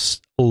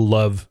Dominionists,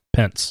 love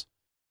Pence.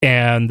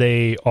 And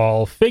they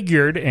all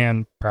figured,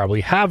 and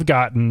probably have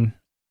gotten,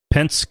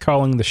 Pence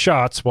calling the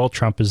shots while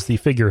Trump is the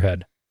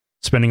figurehead,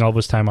 spending all of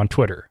his time on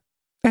Twitter.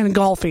 And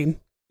golfing.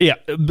 Yeah,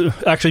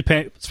 actually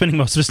spending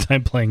most of his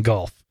time playing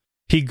golf.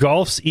 He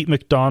golfs, eats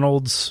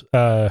McDonald's,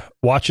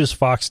 watches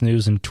Fox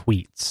News, and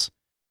tweets.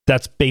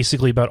 That's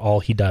basically about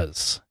all he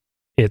does.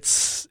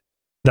 That's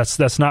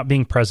not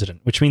being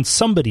president, which means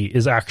somebody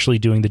is actually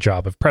doing the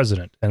job of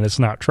president, and it's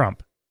not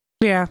Trump.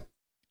 Yeah.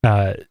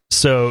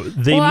 So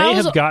they may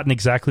have gotten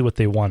exactly what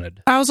they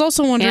wanted. I was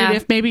also wondering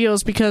if maybe it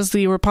was because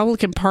the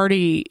Republican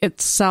Party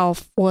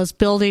itself was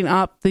building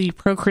up the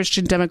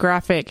pro-Christian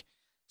demographic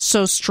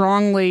so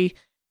strongly,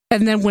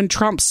 and then when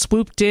Trump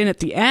swooped in at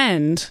the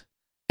end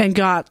and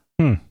got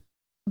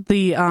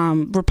the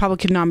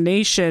Republican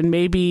nomination,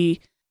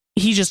 maybe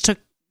he just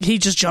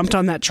jumped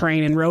on that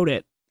train and rode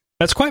it.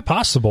 That's quite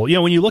possible.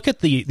 When you look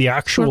at the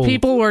actual... Where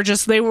people were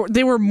just, they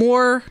were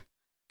more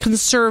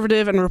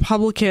conservative and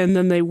Republican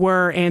than they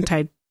were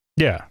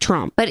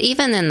anti-Trump. But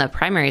even in the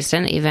primaries,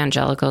 didn't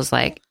evangelicals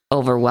like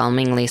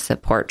overwhelmingly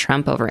support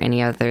Trump over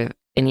any of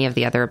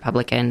the other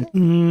Republican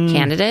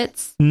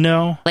candidates?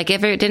 No. Like,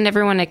 didn't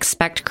everyone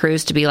expect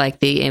Cruz to be like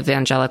the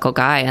evangelical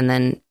guy, and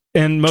then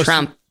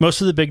Trump?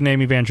 Most of the big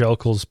name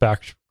evangelicals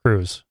backed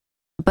Cruz.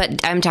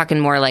 But I'm talking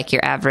more like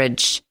your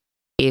average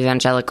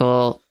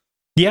evangelical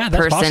that's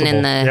person possible.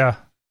 in the.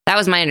 That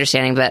was my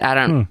understanding, but I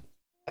don't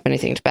have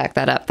anything to back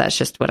that up. That's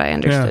just what I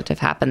understood to have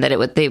happened. That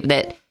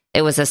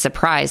it was a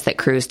surprise that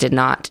Cruz did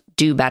not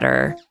do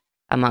better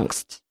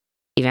amongst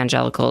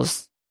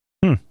evangelicals.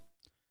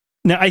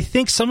 Now, I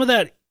think some of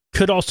that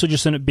could also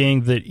just end up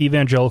being that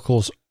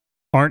evangelicals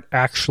aren't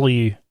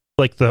actually,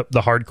 like the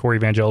hardcore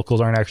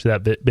evangelicals aren't actually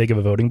that big of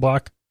a voting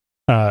bloc.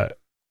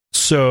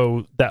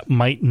 So that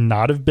might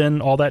not have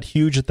been all that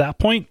huge at that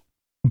point,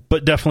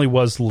 but definitely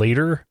was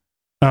later.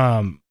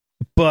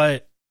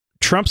 But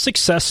Trump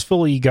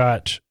successfully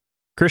got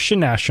Christian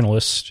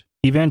nationalists,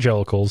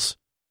 evangelicals,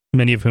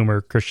 many of whom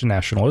are Christian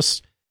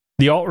nationalists,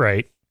 the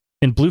alt-right,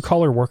 and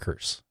blue-collar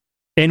workers.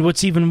 And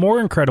what's even more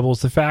incredible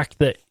is the fact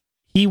that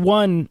he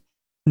won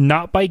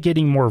not by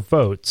getting more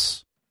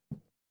votes,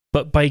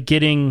 but by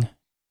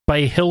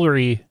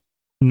Hillary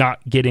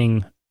not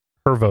getting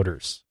her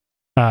voters.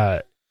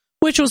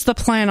 Which was the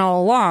plan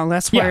all along.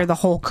 That's where the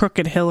whole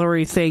crooked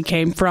Hillary thing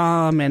came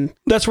from. And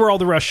that's where all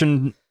the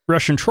Russian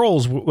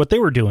trolls, what they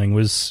were doing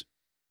was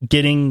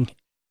getting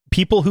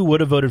people who would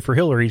have voted for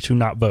Hillary to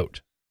not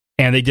vote.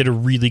 And they did a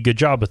really good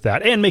job with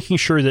that. And making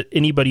sure that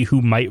anybody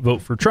who might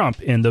vote for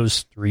Trump in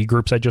those three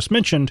groups I just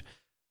mentioned,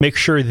 make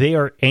sure they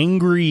are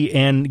angry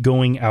and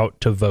going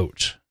out to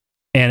vote.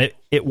 And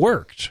it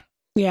worked.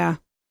 Yeah.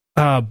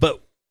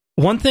 But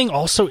one thing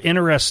also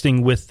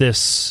interesting with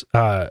this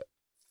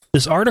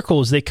this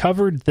article is they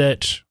covered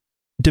that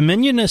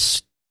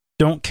Dominionists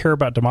don't care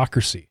about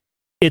democracy.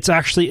 It's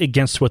actually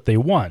against what they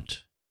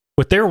want.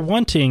 What they're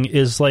wanting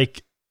is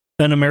like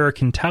an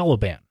American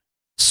Taliban.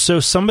 So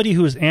somebody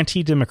who is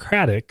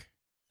anti-democratic,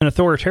 an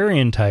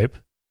authoritarian type,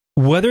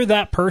 whether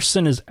that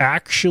person is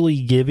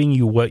actually giving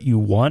you what you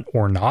want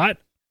or not,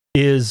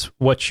 is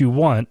what you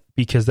want,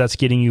 because that's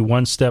getting you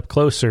one step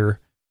closer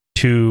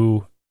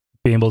to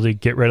being able to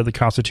get rid of the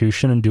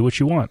Constitution and do what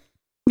you want.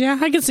 Yeah,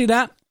 I can see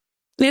that.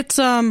 It's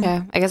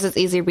I guess it's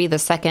easier to be the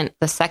second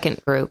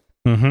group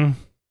than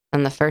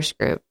the first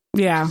group.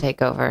 Yeah, to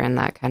take over in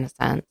that kind of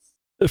sense.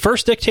 The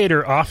first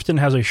dictator often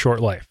has a short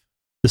life.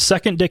 The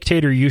second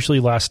dictator usually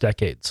lasts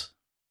decades.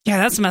 Yeah,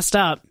 that's messed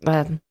up.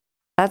 But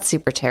that's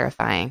super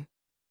terrifying.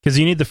 Because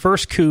you need the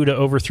first coup to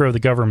overthrow the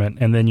government,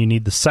 and then you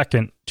need the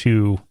second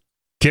to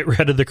get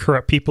rid of the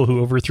corrupt people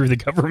who overthrew the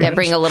government.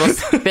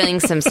 Yeah, bring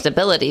some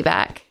stability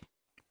back.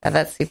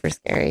 That's super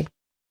scary.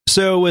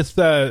 So with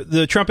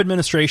the Trump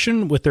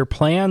administration, with their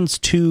plans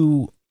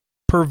to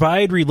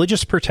provide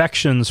religious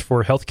protections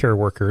for healthcare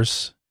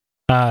workers,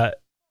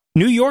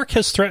 New York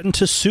has threatened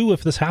to sue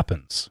if this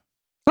happens.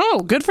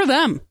 Oh, good for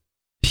them.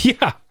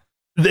 Yeah.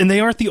 And they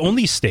aren't the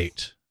only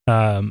state.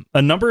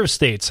 A number of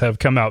states have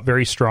come out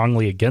very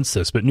strongly against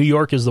this, but New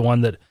York is the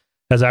one that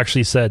has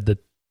actually said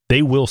that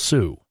they will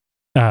sue.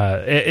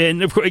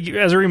 And of course,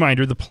 as a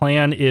reminder, the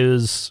plan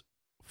is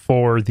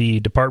for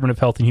the Department of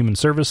Health and Human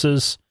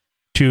Services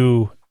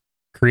to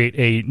create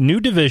a new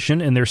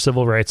division in their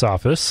civil rights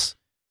office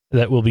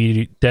that will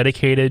be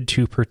dedicated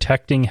to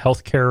protecting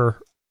healthcare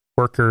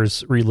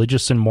workers'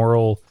 religious and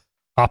moral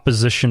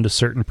opposition to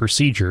certain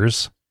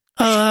procedures.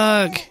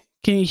 Ugh.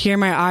 Can you hear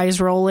my eyes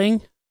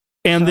rolling?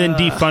 And then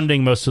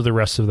defunding most of the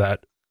rest of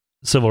that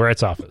civil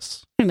rights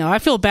office. You know, I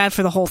feel bad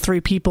for the whole 3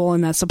 people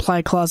in that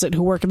supply closet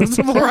who work in the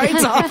civil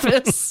rights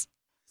office.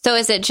 So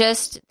is it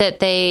just that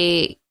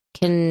they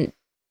can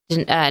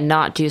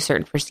not do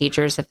certain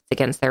procedures if it's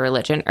against their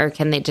religion, or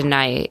can they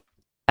deny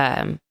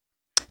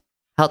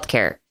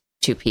healthcare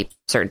to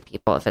certain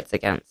people if it's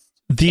against?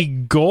 The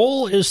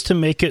goal is to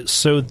make it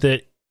so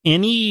that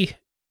any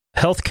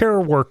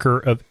healthcare worker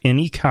of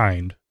any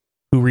kind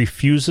who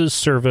refuses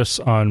service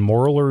on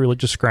moral or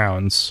religious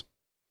grounds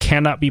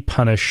cannot be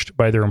punished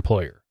by their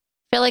employer.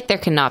 I feel like there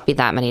cannot be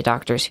that many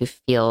doctors who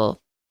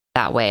feel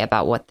that way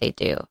about what they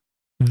do.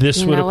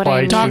 This would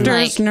apply to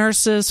doctors,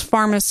 nurses,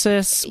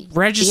 pharmacists,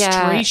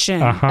 registration.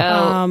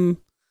 Yeah.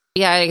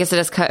 Yeah, I guess it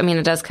does.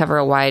 It does cover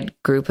a wide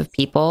group of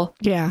people.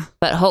 Yeah,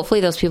 but hopefully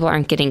those people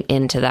aren't getting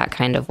into that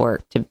kind of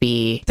work to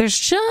be. There's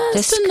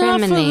just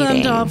enough of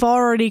them to have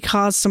already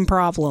caused some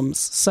problems.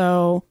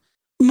 So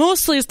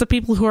mostly it's the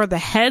people who are the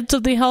heads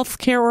of the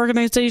healthcare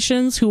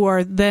organizations who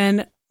are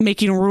then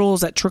making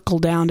rules that trickle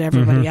down to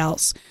everybody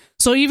else.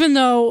 So even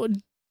though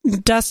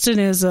Dustin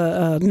is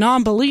a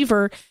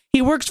non-believer,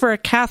 he works for a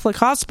Catholic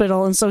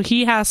hospital, and so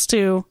he has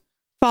to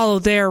follow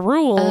their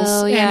rules.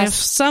 Oh, yes. And if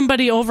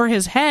somebody over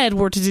his head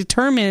were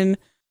to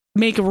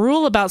make a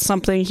rule about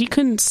something, he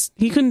couldn't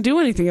do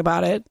anything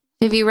about it.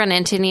 Have you run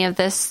into any of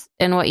this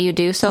in what you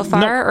do so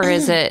far, or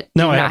is it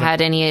not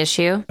had any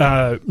issue?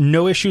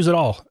 No issues at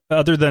all,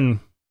 other than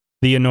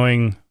the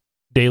annoying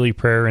daily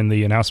prayer and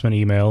the announcement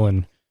email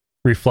and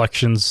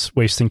reflections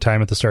wasting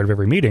time at the start of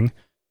every meeting.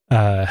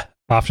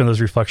 Often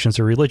those reflections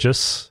are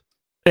religious,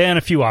 and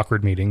a few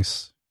awkward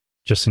meetings,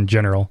 just in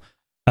general.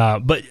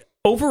 But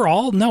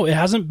overall, no, it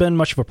hasn't been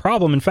much of a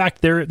problem. In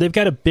fact, they've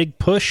got a big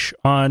push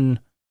on,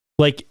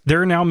 like,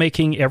 they're now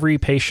making every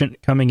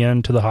patient coming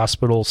into the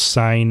hospital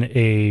sign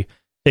a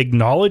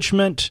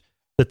acknowledgement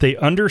that they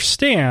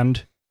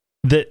understand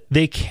that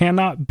they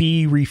cannot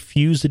be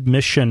refused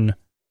admission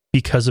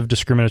because of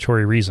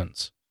discriminatory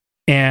reasons.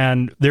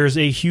 And there's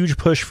a huge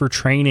push for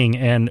training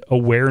and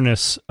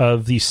awareness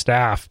of the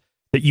staff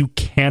that you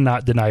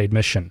cannot deny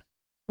admission.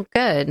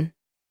 Good.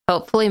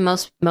 Hopefully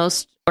most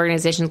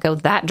organizations go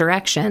that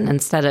direction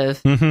instead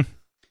of... Mm-hmm.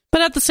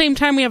 But at the same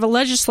time, we have a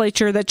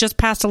legislature that just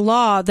passed a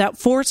law that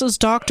forces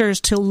doctors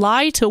to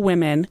lie to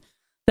women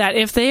that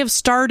if they have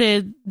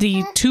started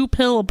the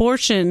 2-pill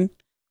abortion,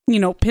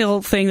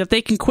 pill thing, that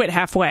they can quit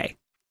halfway.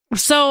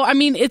 So, I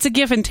mean, it's a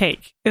give and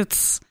take.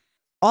 It's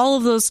all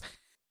of those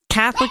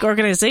Catholic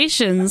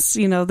organizations,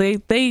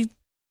 they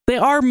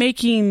are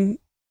making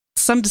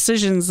some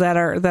decisions that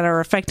are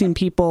affecting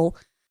people.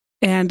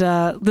 And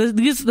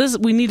this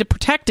we need to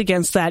protect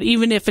against that,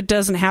 even if it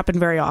doesn't happen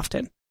very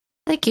often.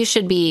 I think you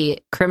should be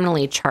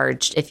criminally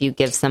charged if you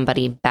give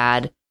somebody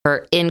bad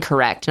or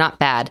incorrect, not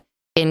bad,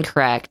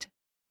 incorrect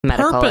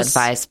medical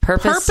advice.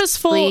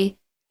 Purposeful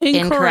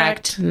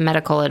incorrect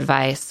medical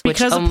advice.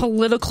 Because of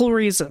political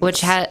reasons.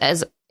 Which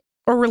has...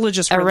 or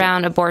religious reasons.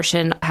 Around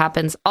abortion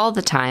happens all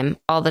the time.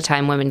 All the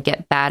time women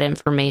get bad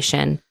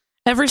information.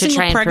 Every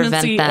single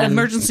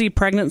emergency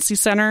pregnancy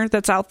center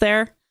that's out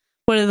there.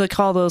 What do they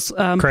call those?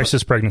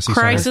 Crisis pregnancy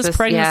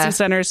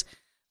centers.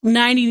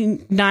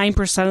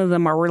 99% of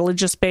them are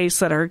religious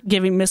based that are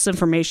giving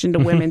misinformation to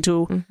women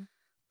to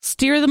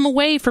steer them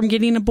away from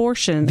getting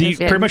abortion.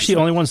 Pretty much the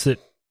only ones that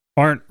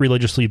aren't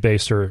religiously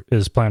based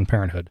is Planned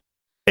Parenthood.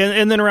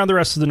 And then around the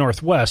rest of the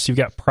Northwest, you've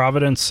got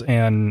Providence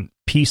and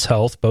Peace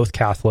Health, both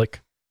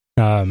Catholic,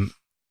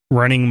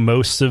 running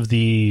most of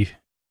the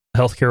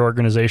healthcare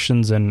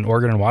organizations in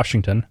Oregon and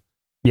Washington.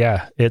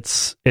 Yeah,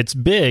 it's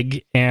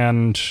big,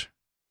 and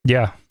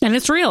yeah. And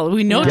it's real.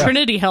 We know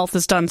Trinity Health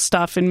has done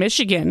stuff in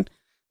Michigan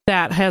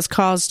that has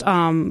caused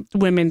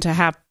women to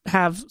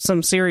have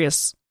some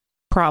serious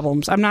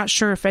problems. I'm not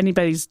sure if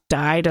anybody's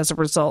died as a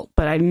result,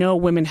 but I know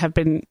women have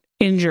been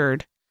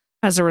injured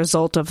as a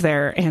result of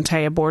their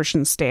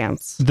anti-abortion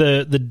stance.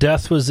 The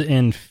death was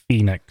in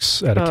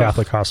Phoenix at a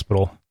Catholic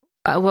hospital.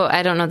 Well,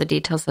 I don't know the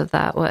details of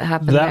that. What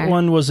happened That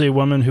one was a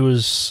woman who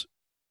was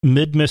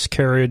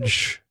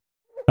mid-miscarriage,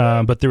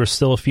 but there was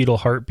still a fetal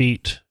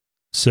heartbeat,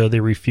 so they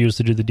refused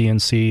to do the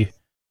DNC.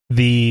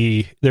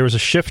 There was a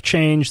shift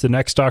change. The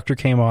next doctor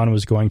came on and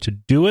was going to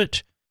do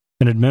it.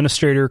 An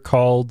administrator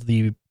called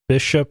the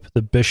bishop.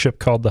 The bishop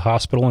called the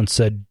hospital and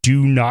said,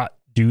 "Do not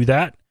do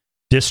that.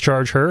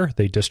 Discharge her."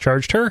 They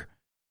discharged her.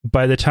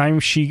 By the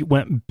time she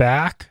went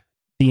back,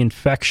 the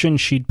infection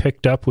she'd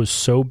picked up was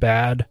so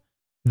bad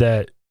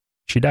that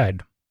she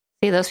died.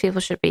 See, those people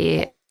should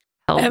be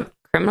held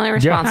criminally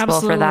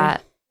responsible for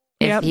that.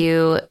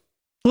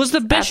 Was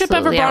the bishop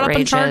ever brought up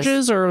in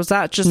charges, or was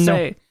that just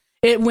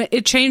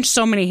it changed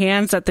so many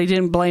hands that they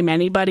didn't blame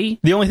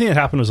anybody? The only thing that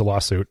happened was a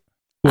lawsuit.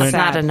 That's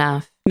not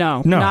enough.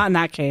 No, not in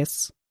that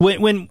case.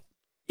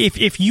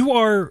 If you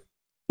want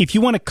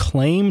to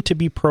claim to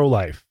be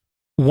pro-life,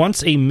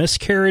 once a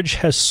miscarriage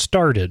has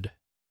started,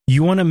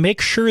 you want to make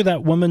sure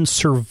that woman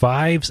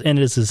survives and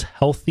is as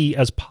healthy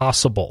as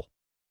possible.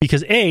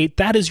 Because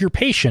that is your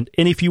patient.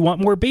 And if you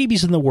want more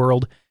babies in the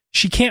world,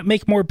 she can't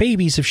make more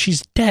babies if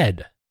she's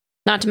dead.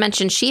 Not to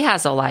mention she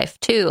has a life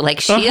too. Like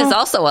she is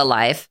also a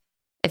life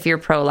if you're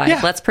pro-life.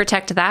 Yeah. Let's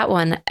protect that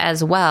one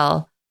as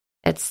well.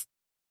 It's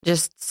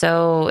just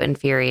so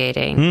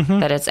infuriating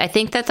that I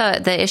think that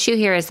the issue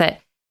here is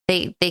that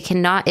they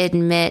cannot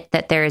admit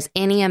that there is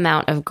any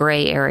amount of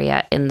gray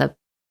area in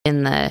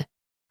the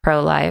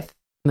pro-life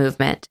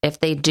movement. If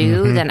they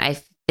do, then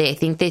they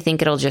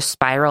think it'll just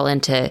spiral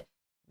into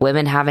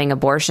women having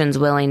abortions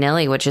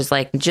willy-nilly, which is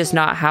like just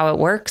not how it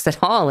works at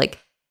all. Like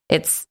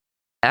it's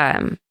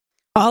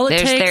all it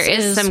takes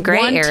is some gray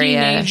one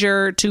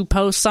teenager to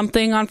post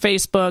something on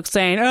Facebook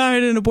saying, "Oh, I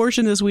had an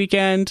abortion this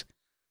weekend.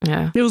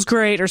 Yeah, it was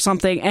great," or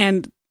something,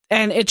 and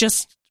it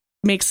just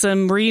makes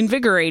them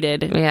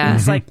reinvigorated. Yeah,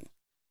 it's like,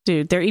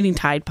 dude, they're eating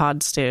Tide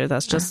Pods too.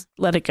 That's just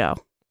let it go.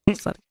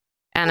 Just let it go.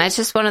 And it's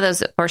just one of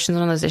those abortions,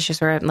 one of those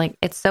issues where I'm like,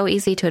 it's so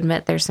easy to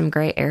admit there's some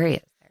gray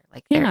areas there.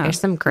 Like there's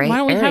some gray areas. Why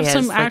don't we have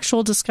some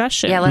actual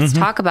discussion? Yeah, let's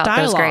talk about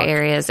those gray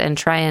areas and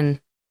try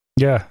and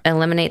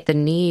eliminate the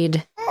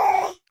need.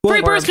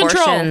 Free birth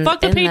control.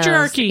 Fuck the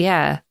patriarchy.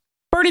 Yeah.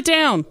 Burn it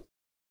down.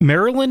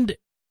 Maryland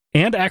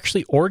and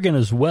actually Oregon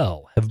as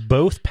well have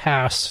both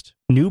passed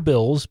new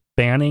bills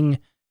banning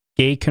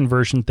gay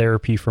conversion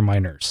therapy for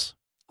minors.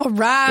 All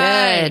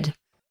right. Good.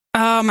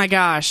 Oh my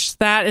gosh.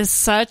 That is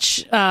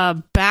such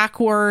a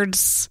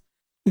backwards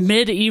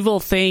medieval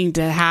thing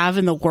to have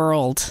in the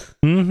world.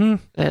 It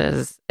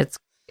is.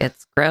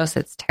 It's gross.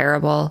 It's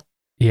terrible.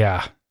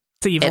 Yeah.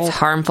 It's evil. It's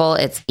harmful.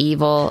 It's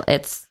evil.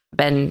 It's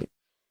been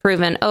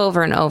proven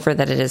over and over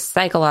that it is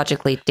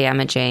psychologically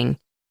damaging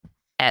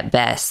at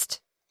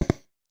best.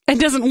 It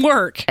doesn't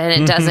work. And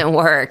it doesn't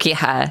work,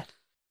 yeah.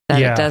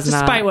 It does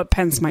Despite what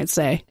Pence might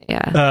say.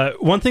 Yeah.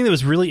 One thing that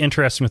was really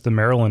interesting with the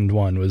Maryland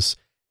one was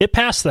it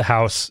passed the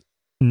House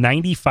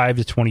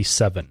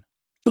 95-27.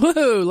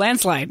 Woohoo,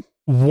 landslide.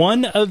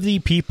 One of the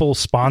people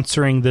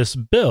sponsoring this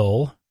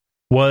bill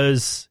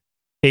was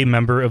a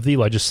member of the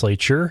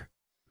legislature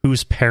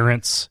whose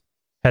parents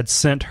had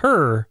sent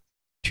her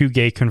to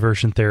gay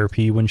conversion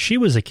therapy when she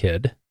was a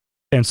kid.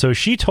 And so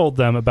she told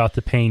them about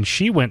the pain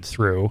she went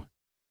through.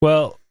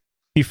 Well,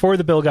 before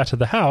the bill got to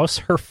the House,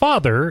 her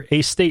father,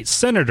 a state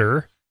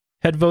senator,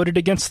 had voted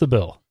against the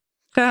bill.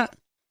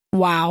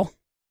 Wow.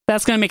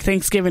 That's going to make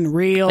Thanksgiving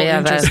real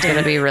interesting. That's going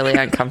to be really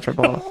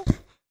uncomfortable.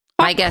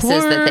 My guess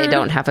is that they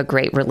don't have a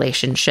great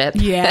relationship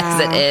as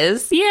it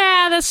is.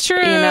 Yeah, that's true.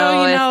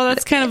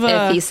 That's kind of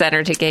if he sent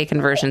her to gay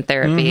conversion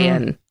therapy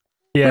and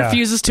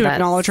refuses to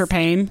acknowledge her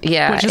pain,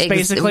 which is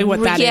basically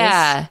what that is.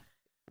 Yeah.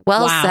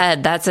 Well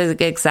said. That's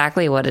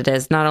exactly what it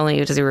is. Not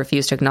only does he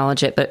refuse to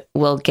acknowledge it, but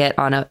will get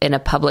in a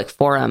public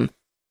forum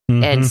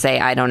and say,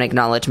 I don't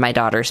acknowledge my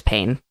daughter's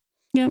pain.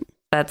 Yep.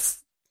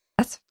 That's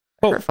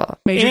hurtful.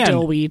 Major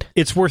dillweed.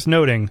 It's worth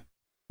noting,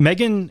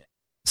 Megan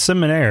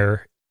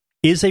Seminaire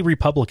is a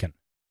Republican.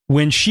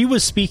 When she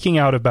was speaking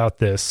out about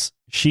this,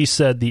 she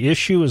said the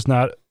issue is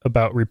not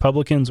about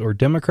Republicans or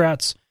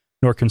Democrats,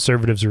 nor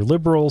conservatives or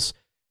liberals.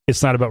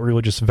 It's not about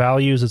religious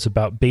values. It's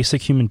about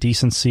basic human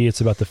decency. It's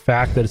about the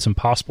fact that it's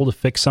impossible to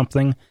fix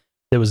something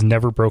that was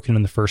never broken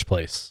in the first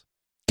place.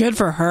 Good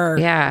for her.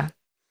 Yeah.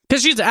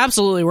 Because she's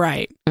absolutely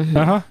right.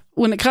 Mm-hmm.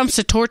 When it comes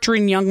to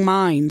torturing young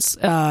minds,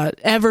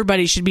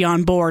 everybody should be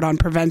on board on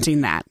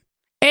preventing that.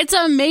 It's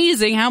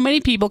amazing how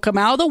many people come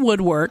out of the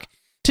woodwork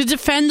to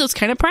defend those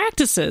kind of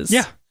practices.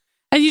 Yeah.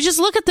 And you just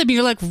look at them and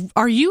you're like,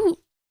 are you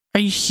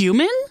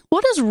human?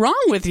 What is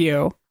wrong with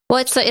you? Well,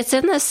 it's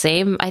in the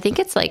same, I think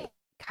it's like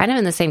kind of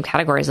in the same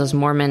category as those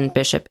Mormon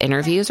bishop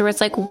interviews where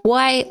it's like,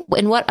 why,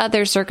 in what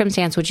other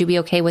circumstance would you be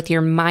okay with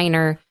your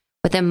minor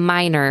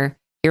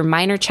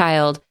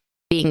child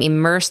being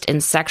immersed in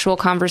sexual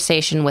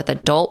conversation with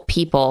adult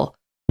people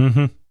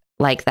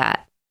like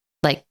that?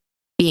 Like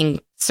being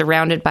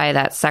surrounded by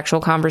that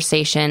sexual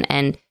conversation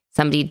and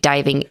somebody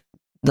diving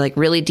like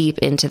really deep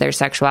into their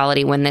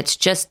sexuality when it's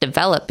just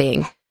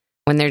developing,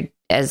 when they're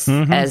as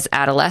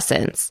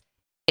adolescents.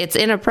 It's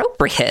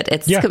inappropriate.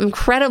 It's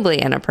incredibly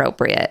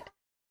inappropriate.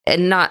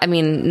 And not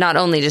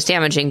only just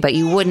damaging, but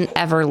you wouldn't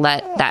ever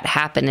let that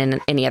happen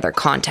in any other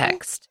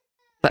context.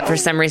 But for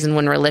some reason,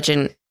 when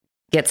religion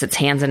gets its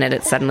hands in it,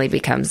 it suddenly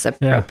becomes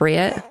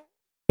appropriate. Yeah.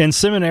 And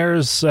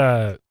Seminaire's,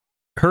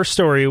 her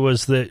story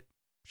was that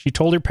she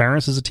told her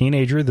parents as a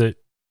teenager that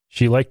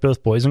she liked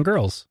both boys and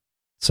girls.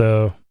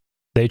 So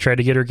they tried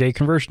to get her gay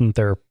conversion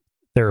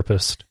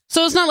therapist.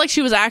 So it's not like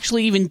she was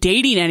actually even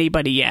dating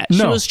anybody yet. No.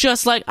 She was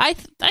just like, I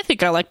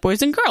think I like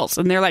boys and girls.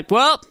 And they're like,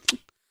 well,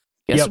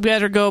 guess we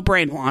better go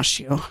brainwash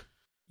you.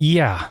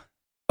 Yeah.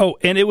 Oh,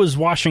 and it was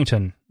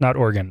Washington, not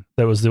Oregon.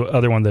 That was the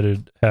other one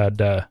that had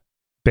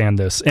banned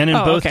this. And in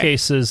both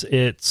cases,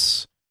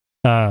 it's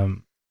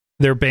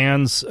their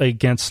bans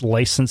against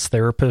licensed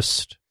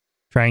therapists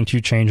trying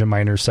to change a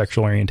minor's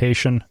sexual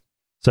orientation.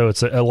 So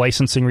it's a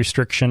licensing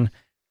restriction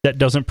that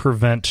doesn't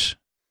prevent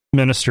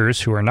ministers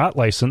who are not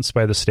licensed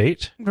by the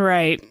state.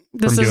 Right.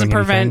 This doesn't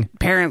prevent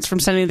parents from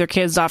sending their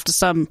kids off to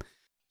some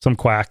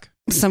quack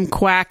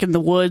in the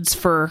woods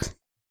for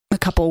a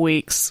couple of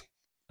weeks.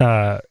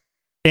 And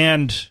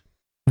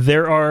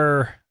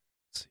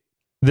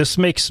this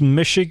makes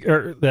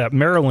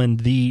Maryland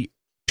the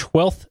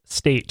 12th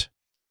state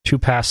to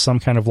pass some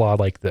kind of law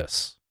like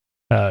this.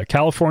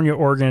 California,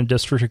 Oregon, and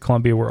District of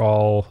Columbia were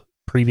all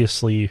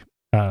previously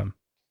had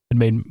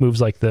made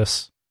moves like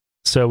this.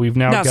 So we've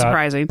now not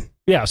surprising.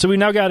 Yeah, so we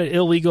now got it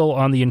illegal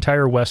on the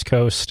entire West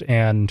Coast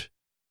and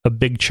a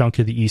big chunk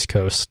of the East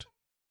Coast.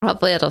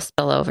 Hopefully it'll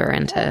spill over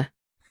into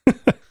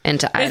Idaho.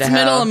 It's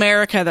Middle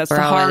America that's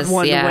the hard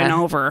one to win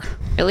over.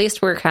 At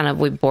least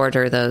we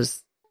border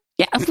those.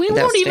 Yeah, we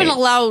won't even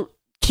allow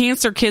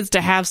cancer kids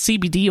to have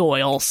CBD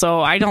oil,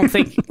 so I don't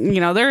think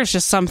there's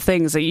just some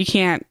things that you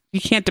can't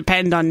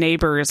depend on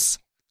neighbors.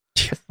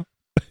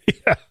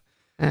 Yeah.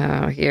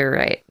 Oh, you're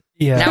right.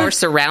 Yeah. Now we're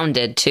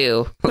surrounded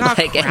too. Now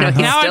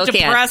I've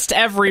depressed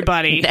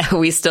everybody.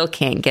 We still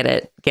can't get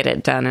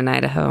it done in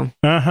Idaho.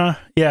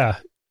 Yeah.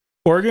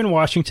 Oregon,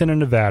 Washington,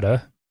 and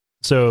Nevada.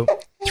 So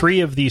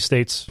 3 of these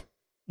states'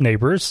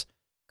 neighbors.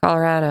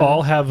 Colorado.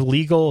 All have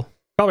legal.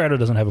 Colorado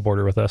doesn't have a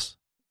border with us.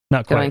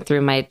 Not quite. Going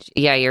through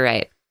yeah, you're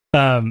right.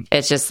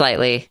 It's just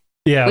slightly.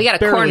 Yeah. We got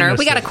a corner.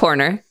 We got a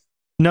corner.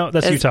 No,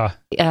 that's Utah.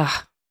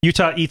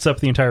 Utah eats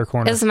up the entire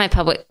corner. This is my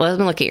public. Let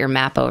me look at your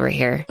map over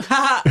here.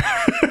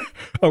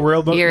 A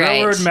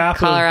railroad map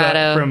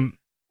Colorado from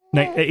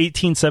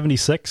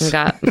 1876.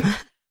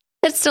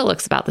 It still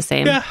looks about the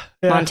same. Yeah.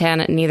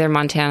 Montana, neither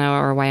Montana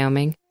or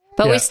Wyoming,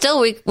 but we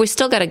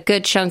still got a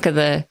good chunk of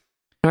the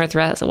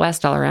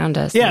Northwest all around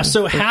us. Yeah,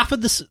 so half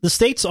of the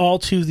states all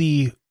to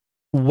the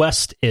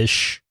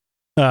west-ish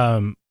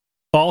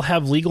all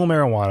have legal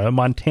marijuana.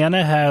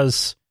 Montana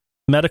has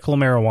medical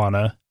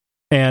marijuana,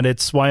 and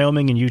it's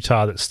Wyoming and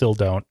Utah that still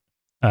don't.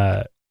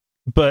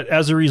 But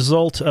as a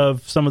result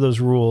of some of those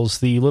rules,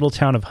 the little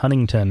town of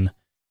Huntington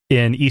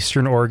in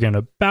eastern Oregon,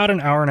 about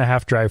an hour and a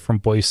half drive from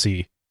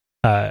Boise,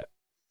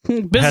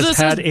 business has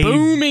had is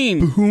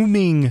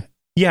booming.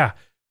 Yeah,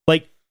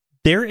 like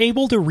they're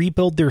able to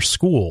rebuild their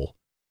school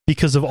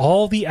because of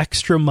all the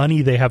extra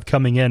money they have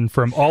coming in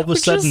from all of a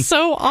sudden is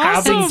so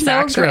awesome. having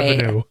tax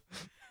revenue.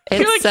 It's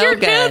You're like, so your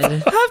good.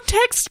 kids have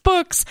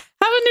textbooks,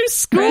 have a new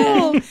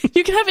school.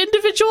 You can have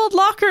individual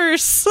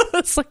lockers.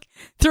 It's like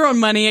throwing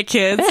money at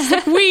kids. It's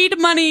like weed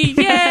money.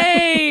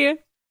 Yay.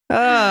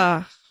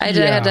 I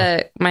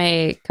had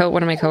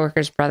one of my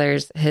coworkers'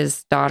 brothers,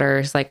 his daughter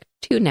is like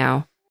 2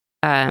 now.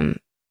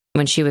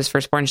 When she was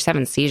first born, she's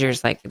having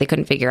seizures. Like they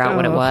couldn't figure out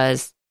what it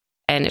was.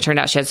 And it turned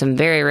out she had some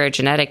very rare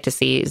genetic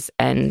disease,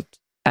 and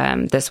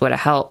this would have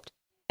helped.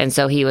 And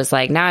so he was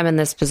like, now I'm in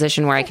this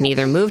position where I can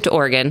either move to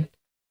Oregon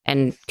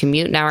and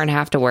commute an hour and a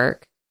half to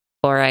work,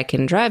 or I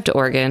can drive to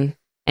Oregon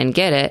and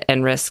get it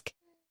and risk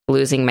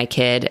losing my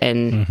kid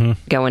and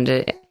go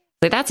into...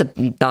 Like, that's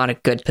not a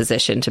good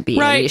position to be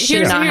in. You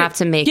should not have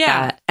to make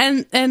that.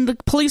 And the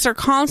police are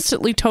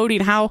constantly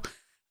toting how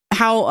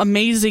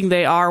amazing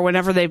they are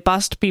whenever they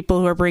bust people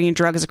who are bringing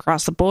drugs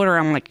across the border.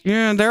 I'm like,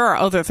 yeah, there are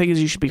other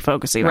things you should be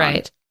focusing on.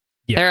 Right.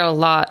 Yeah. There are a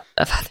lot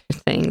of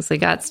other things. We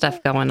got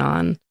stuff going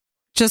on.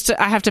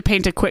 I have to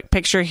paint a quick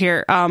picture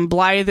here.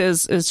 Blythe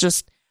is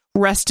just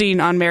resting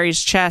on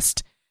Mary's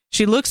chest.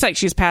 She looks like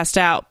she's passed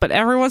out, but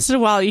every once in a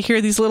while you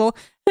hear these little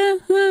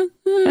and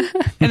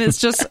it's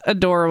just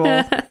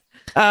adorable.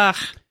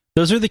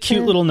 Those are the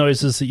cute little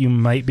noises that you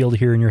might be able to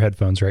hear in your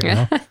headphones right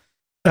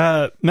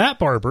now. Matt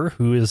Barber,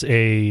 who is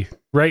a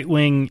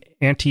right-wing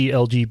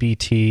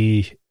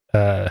anti-LGBT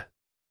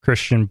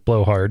Christian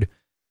blowhard,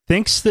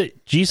 thinks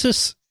that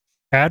Jesus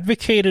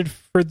advocated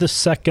for the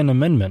Second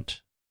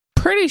Amendment.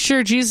 Pretty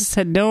sure Jesus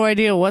had no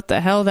idea what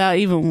the hell that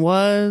even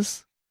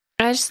was.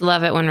 I just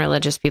love it when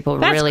religious people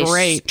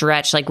really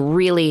stretch, like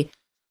really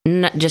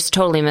just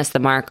totally miss the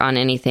mark on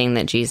anything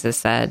that Jesus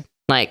said.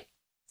 Like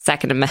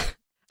Second Amendment.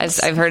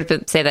 I've heard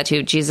people say that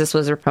too. Jesus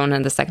was a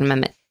proponent of the Second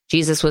Amendment.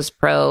 Jesus was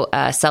pro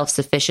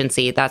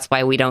self-sufficiency. That's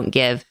why we don't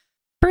give.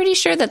 Pretty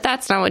sure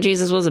that's not what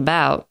Jesus was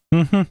about.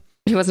 Mm-hmm.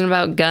 He wasn't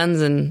about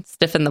guns and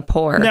stiffing the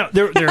poor. No,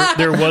 there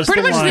was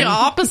pretty much line, the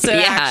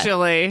opposite.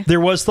 Actually,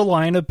 there was the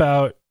line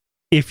about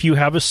if you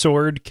have a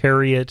sword,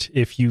 carry it.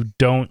 If you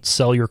don't,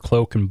 sell your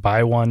cloak and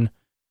buy one.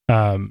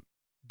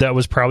 That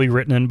was probably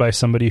written in by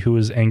somebody who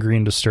was angry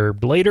and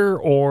disturbed later,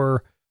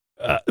 or.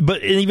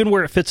 But even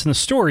where it fits in the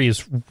story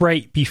is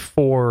right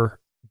before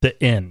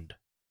the end,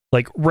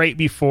 like right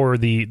before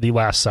the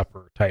Last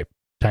Supper type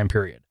time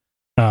period.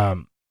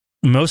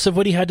 Most of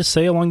what he had to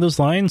say along those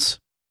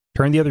lines,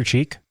 turn the other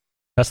cheek.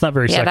 That's not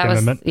very Second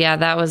Amendment. Yeah,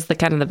 that was the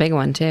kind of the big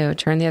one too.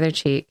 Turn the other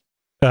cheek.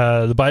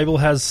 The Bible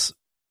has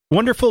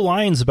wonderful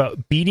lines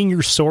about beating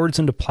your swords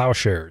into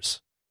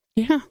plowshares.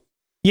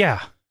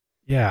 Yeah.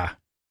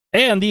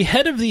 And the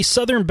head of the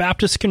Southern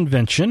Baptist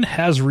Convention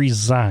has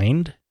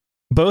resigned,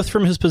 both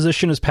from his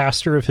position as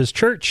pastor of his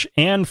church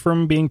and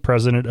from being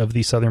president of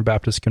the Southern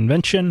Baptist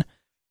Convention,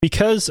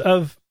 because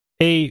of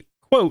a,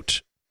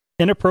 quote,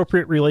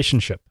 inappropriate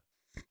relationship.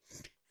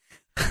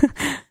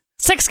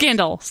 Sex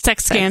scandal.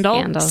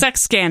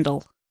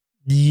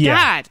 Yeah.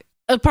 God,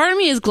 a part of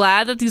me is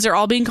glad that these are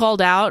all being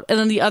called out, and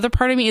then the other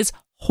part of me is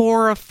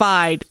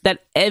horrified that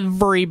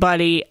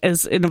everybody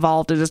is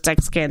involved in a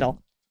sex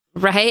scandal.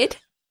 Right?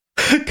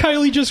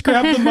 Kylie just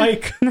grabbed the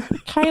mic.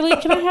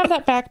 Kylie, can I have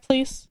that back,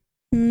 please?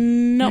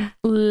 No,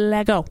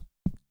 let go.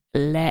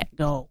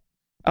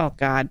 Oh,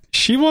 God.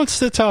 She wants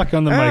to talk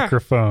on the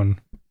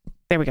microphone.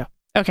 There we go.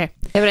 Okay.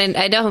 Yeah, but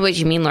I know what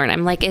you mean, Lauren.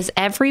 I'm like, is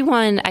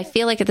everyone... I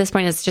feel like at this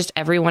point, it's just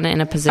everyone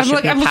in a position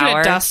of power. I'm looking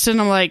at Dustin.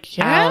 I'm like,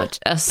 yeah.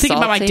 Thinking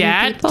about my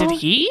dad. People? Did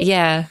he?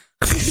 Yeah.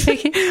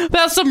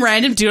 About some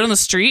random dude on the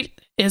street.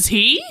 Is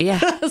he? Yeah.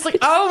 It's like,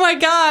 oh my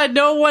God,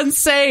 no one's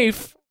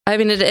safe. I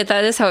mean,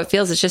 that is how it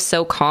feels. It's just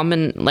so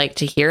common, like,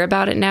 to hear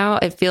about it now.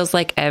 It feels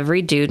like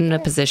every dude in a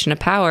position of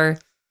power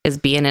is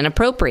being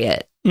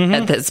inappropriate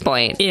at this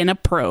point.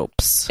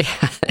 Inappropriate.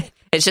 Yeah.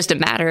 It's just a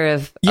matter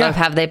of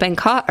have they been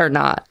caught or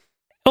not?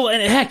 Oh,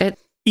 and heck,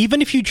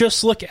 even if you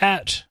just look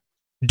at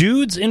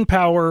dudes in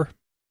power,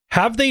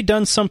 have they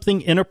done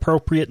something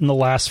inappropriate in the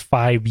last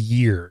 5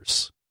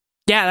 years?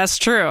 Yeah, that's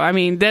true. I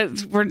mean,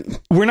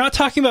 we're not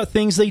talking about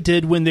things they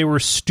did when they were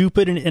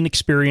stupid and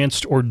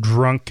inexperienced or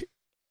drunk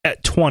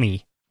at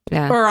 20.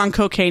 Yeah. Or on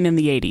cocaine in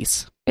the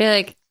 80s. Yeah,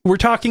 like, we're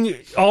talking,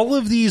 all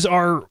of these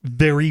are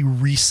very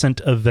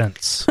recent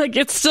events. Like,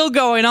 it's still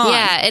going on.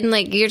 Yeah, and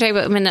like, you're talking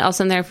about women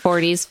also in their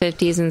 40s,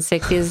 50s, and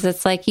 60s.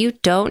 It's like, you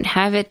don't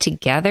have it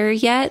together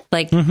yet.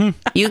 Like,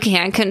 you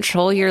can't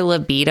control your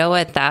libido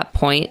at that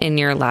point in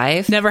your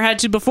life. Never had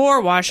to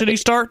before. Why should he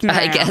start now?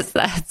 I guess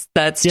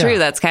that's true.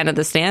 That's kind of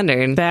the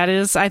standard. That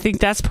is, I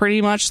think that's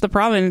pretty much the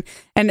problem.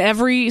 And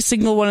every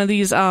single one of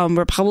these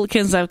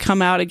Republicans that have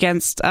come out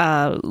against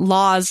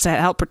laws to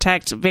help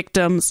protect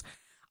victims,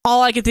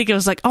 all I could think of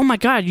was like, oh my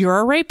God, you're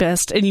a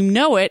rapist and you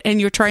know it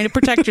and you're trying to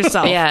protect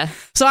yourself. Yeah.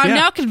 So I'm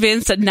now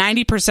convinced that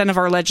 90% of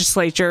our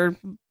legislature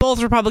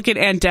both Republican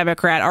and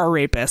Democrat are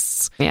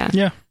rapists.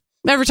 Yeah.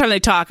 Every time they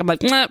talk, I'm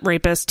like,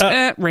 rapist,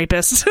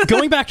 rapist.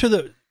 Going back to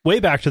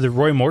the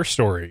Roy Moore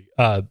story,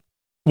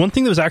 one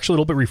thing that was actually a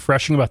little bit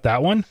refreshing about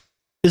that one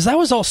is that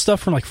was all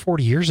stuff from like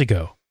 40 years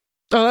ago.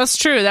 Oh, that's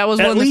true. That was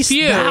one of the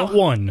few. At least that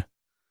one.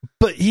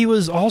 But he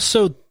was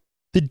also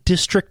the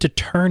district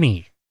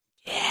attorney.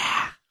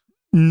 Yeah.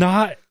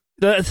 I'm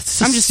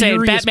just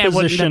saying, Batman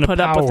wouldn't have put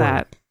up with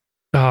that.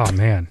 Oh,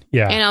 man.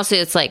 Yeah. And also,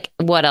 it's like,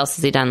 what else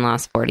has he done the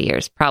last 40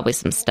 years? Probably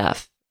some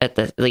stuff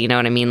you know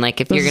what I mean?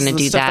 Like, if you're going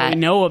to do that we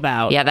know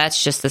about. Yeah,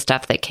 that's just the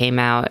stuff that came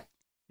out.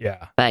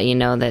 Yeah. But you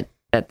know that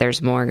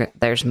there's more.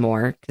 There's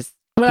more because.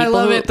 But I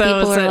love it though.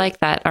 People are like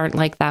that, aren't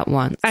like that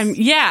once. And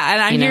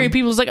I'm hearing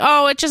people's like,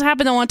 "Oh, it just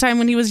happened the one time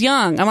when he was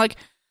young." I'm like,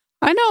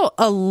 I know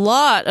a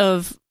lot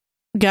of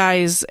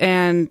guys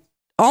and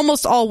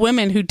almost all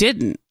women who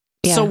didn't.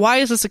 Yeah. So why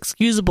is this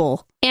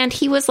excusable? And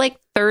he was like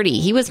 30.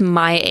 He was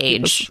my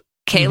age.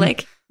 Okay,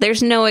 like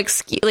there's no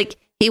excuse. Like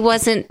he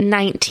wasn't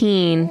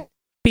 19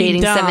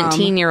 dating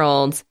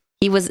 17-year-olds.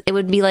 It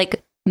would be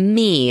like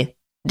me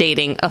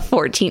dating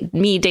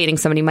me dating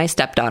somebody my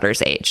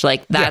stepdaughter's age.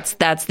 Like that's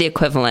the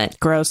equivalent.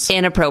 Gross,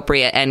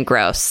 inappropriate, and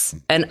gross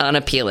and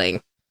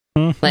unappealing.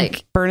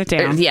 Like burn it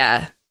down.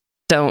 Yeah,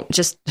 don't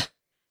just.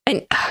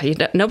 And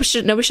nobody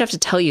should have to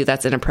tell you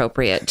that's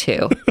inappropriate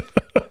too.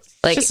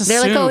 Like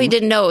they're like, oh, he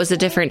didn't know it was a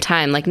different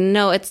time. Like,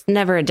 no, it's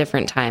never a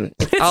different time.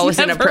 It's always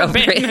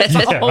inappropriate. It's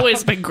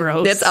always been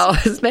gross. It's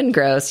always been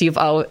gross.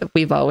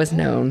 We've always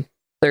known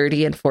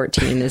 30 and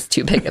 14 is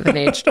too big of an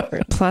age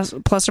difference.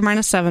 Plus or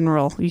minus 7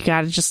 rule. You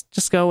got to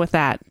just go with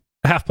that.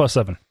 Half plus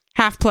 7.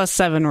 Half plus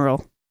 7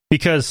 rule.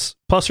 Because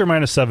plus or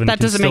minus 7 that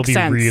can doesn't still make be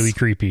sense. Really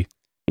creepy.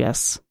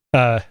 Yes.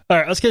 All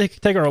right, let's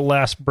take our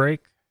last break.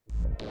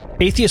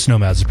 Atheist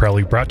Nomads is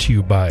proudly brought to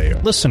you by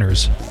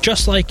listeners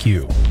just like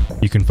you.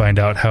 You can find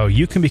out how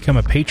you can become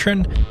a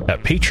patron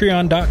at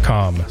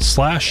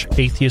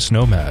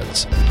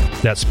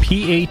patreon.com/atheistnomads. That's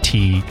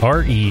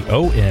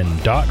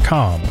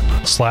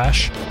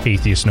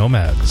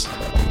patreon.com/atheistnomads.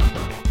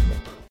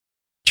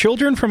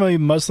 Children from a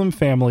Muslim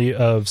family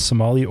of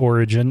Somali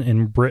origin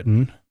in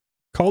Britain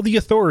called the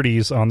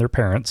authorities on their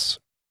parents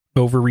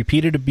over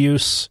repeated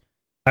abuse,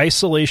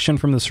 isolation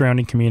from the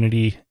surrounding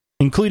community,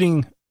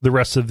 including the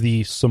rest of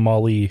the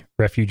Somali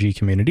refugee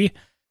community,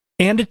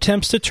 and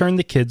attempts to turn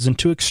the kids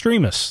into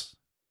extremists.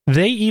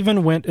 They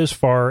even went as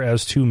far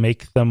as to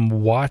make them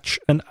watch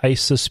an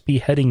ISIS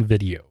beheading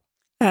video.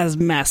 That is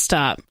messed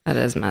up. That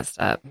is messed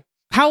up.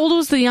 How old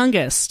was the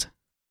youngest?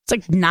 It's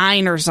like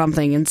 9 or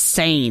something.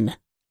 Insane.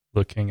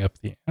 Looking up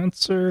the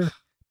answer.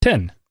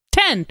 10.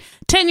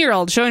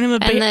 10-year-old showing him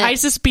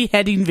ISIS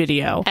beheading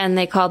video. And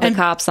they called the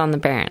cops on the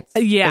parents.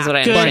 Yeah. Is what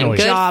I good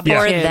job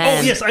for them.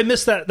 Oh, yes. I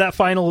missed that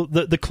final,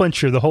 the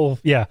clincher, the whole,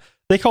 yeah.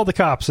 They called the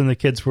cops and the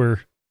kids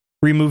were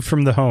removed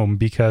from the home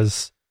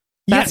because...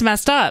 That's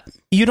messed up.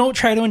 You don't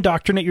try to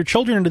indoctrinate your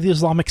children into the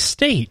Islamic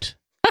State.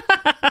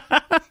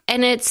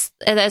 And that's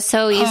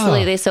so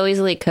easily, they so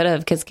easily could have,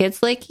 because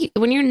kids, like,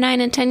 when you're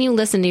 9 and 10, you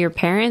listen to your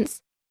parents,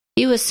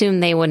 you assume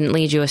they wouldn't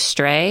lead you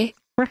astray.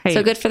 Right.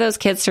 So good for those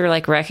kids for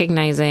like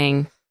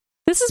recognizing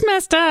this is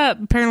messed up.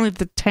 Apparently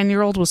the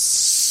 10-year-old was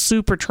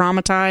super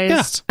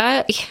traumatized.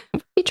 Yeah.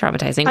 Be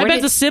traumatizing. I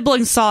bet the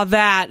siblings saw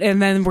that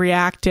and then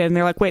reacted and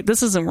they're like, wait,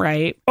 this isn't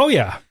right. Oh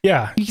yeah.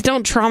 Yeah. You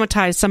don't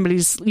traumatize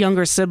somebody's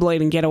younger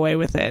sibling and get away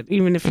with it,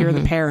 even if you're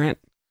the parent,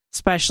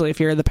 especially if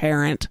you're the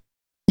parent.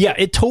 Yeah,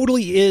 it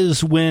totally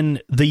is when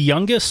the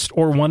youngest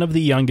or one of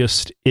the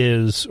youngest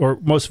is, or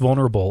most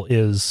vulnerable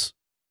is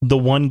the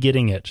one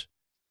getting it.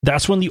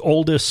 That's when the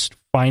oldest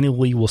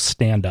finally will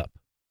stand up.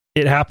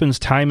 It happens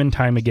time and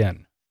time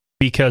again.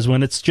 Because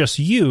when it's just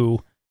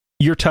you're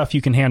tough,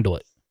 you can handle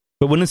it.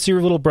 But when it's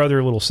your little brother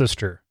or little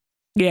sister,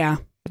 yeah,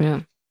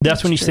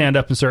 that's when you stand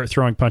up and start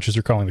throwing punches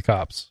or calling the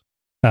cops.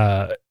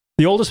 The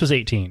oldest was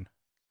 18.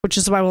 Which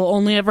is why we'll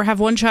only ever have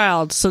one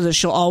child, so that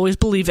she'll always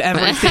believe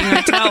everything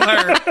I tell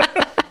her.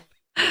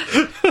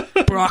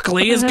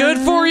 Broccoli is good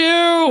for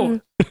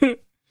you.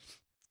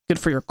 Good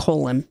for your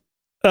colon.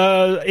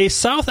 A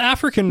South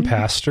African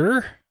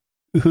pastor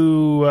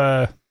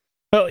who,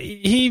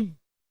 he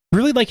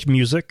really liked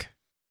music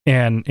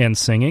and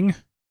singing.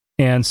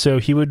 And so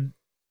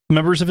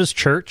members of his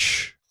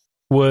church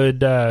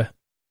would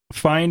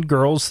find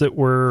girls that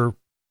were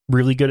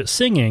really good at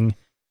singing,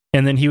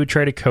 and then he would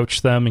try to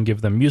coach them and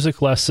give them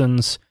music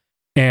lessons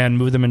and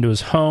move them into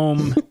his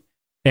home.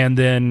 And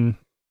then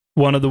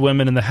one of the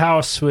women in the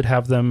house would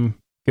have them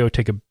go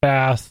take a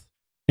bath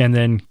and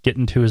then get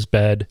into his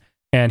bed,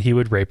 and he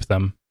would rape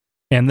them.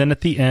 And then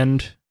at the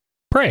end,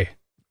 pray,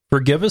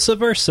 forgive us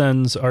of our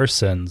sins,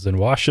 and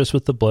wash us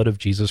with the blood of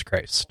Jesus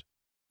Christ.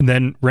 And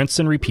then rinse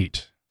and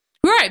repeat.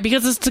 Right,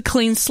 because it's a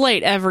clean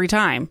slate every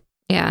time.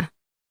 Yeah.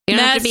 You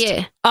don't have to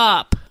be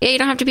up. Yeah, you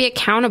don't have to be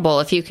accountable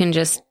if you can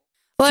just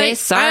say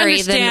sorry. I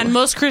understand.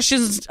 Most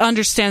Christians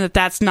understand that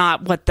that's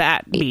not what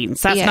that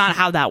means. That's not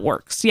how that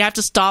works. You have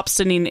to stop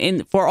sinning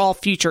in for all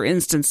future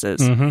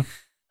instances. Mm-hmm.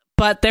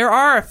 But there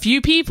are a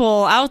few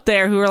people out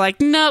there who are like,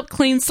 nope,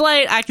 clean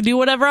slate. I can do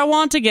whatever I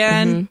want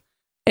again.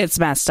 It's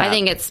messed up. I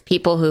think it's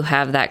people who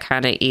have that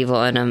kind of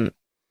evil in them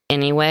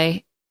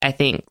anyway. I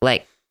think,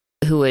 like,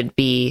 who would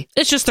be...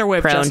 It's just their way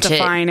of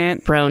justifying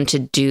it. Prone to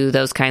do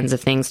those kinds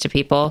of things to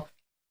people.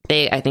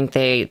 I think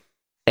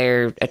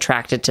they're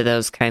attracted to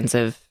those kinds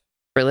of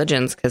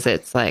religions because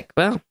it's like,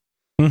 well...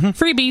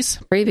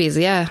 Freebies,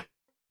 yeah.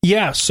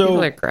 Yeah, so...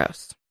 People are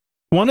gross.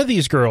 One of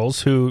these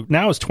girls, who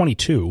now is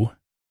 22,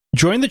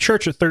 joined the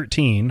church at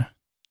 13,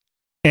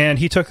 and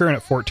he took her in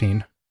at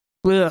 14.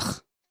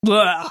 Ugh.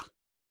 Ugh.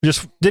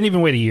 Just didn't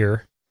even wait a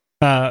year.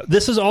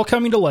 This is all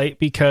coming to light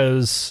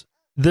because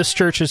this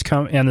church has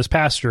come, and this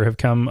pastor have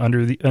come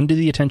under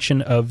the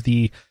attention of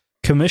the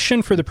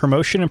Commission for the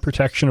Promotion and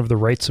Protection of the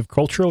Rights of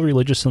Cultural,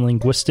 Religious, and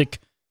Linguistic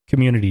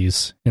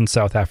Communities in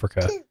South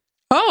Africa.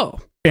 Oh.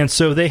 And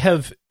so they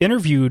have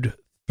interviewed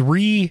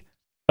 3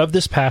 of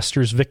this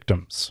pastor's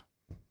victims.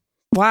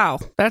 Wow.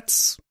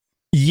 That's...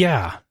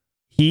 Yeah.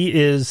 He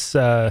is...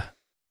 I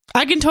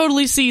can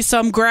totally see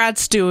some grad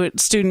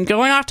student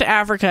going off to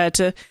Africa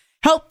to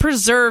help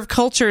preserve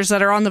cultures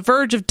that are on the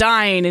verge of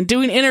dying and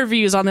doing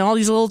interviews on all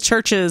these little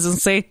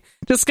churches and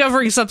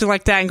discovering something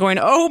like that and going,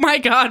 oh my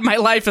God, my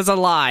life is a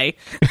lie.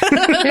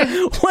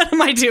 What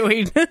am I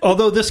doing?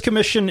 Although this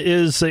commission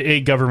is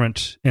a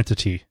government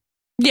entity.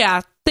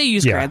 Yeah, they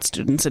use grad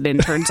students and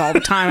interns all the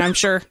time, I'm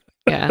sure.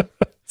 Yeah.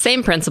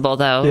 Same principle,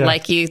 though. Yeah.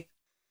 Like, you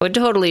would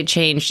totally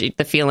change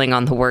the feeling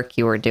on the work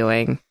you were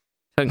doing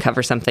to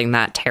uncover something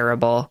that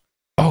terrible.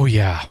 Oh,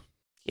 yeah.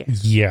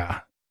 Yeah.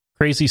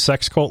 Crazy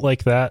sex cult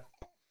like that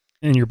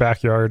in your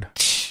backyard.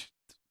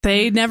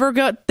 They never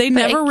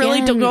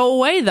really go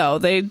away, though.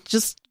 They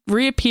just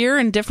reappear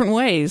in different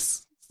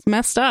ways. It's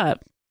messed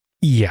up.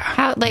 Yeah.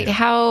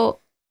 How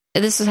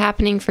this was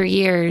happening for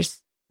years.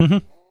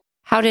 Mm-hmm.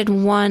 How did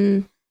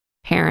one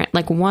parent,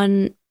 like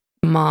one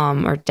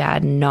mom or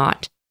dad,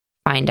 not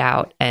find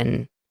out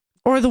and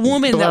or the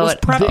woman that was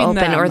prepping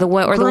them, or the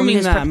woman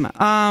who's them?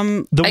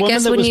 I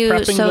guess when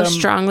you so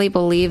strongly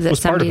believe that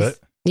somebody's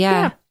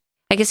yeah.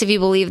 I guess if you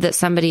believe that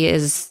somebody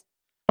is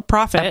a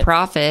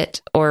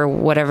prophet or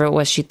whatever it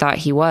was she thought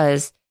he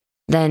was,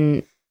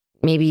 then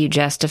maybe you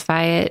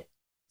justify it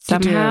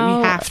somehow.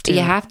 You have to.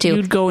 You have to.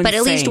 You'd go insane. But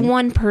at least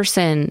one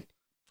person.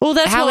 Well,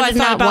 that's how what I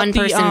thought about one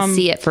person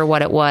see it for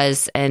what it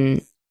was,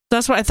 and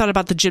that's what I thought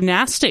about the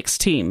gymnastics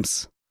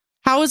teams.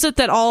 How is it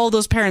that all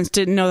those parents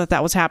didn't know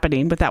that was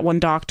happening with that one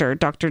doctor,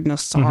 Dr.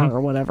 Nassar or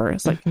whatever?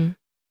 It's like,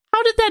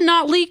 how did that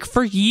not leak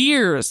for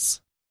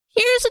years?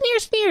 Years and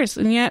years and years.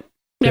 And yet,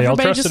 they all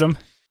trusted him.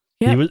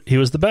 Yeah. He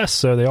was the best,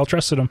 so they all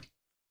trusted him.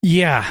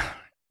 Yeah.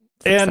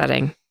 It's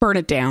upsetting. Burn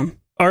it down.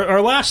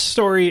 Our last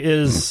story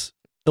is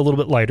a little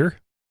bit lighter.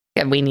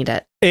 Yeah, we need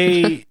it.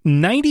 A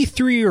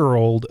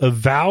 93-year-old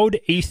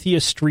avowed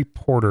atheist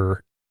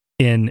reporter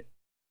in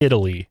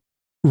Italy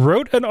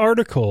wrote an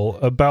article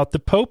about the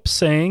Pope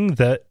saying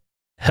that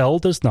hell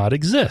does not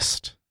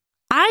exist.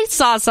 I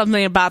saw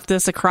something about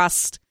this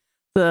across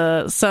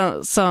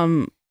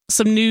some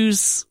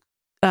news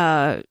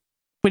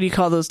what do you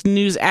call those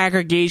news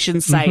aggregation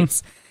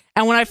sites.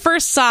 And when I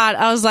first saw it,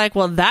 I was like,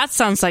 well, that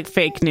sounds like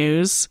fake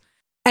news.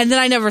 And then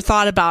I never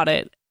thought about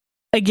it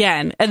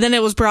again. And then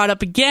it was brought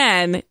up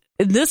again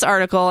in this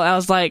article. And I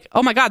was like,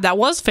 oh my God, that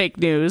was fake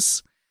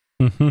news.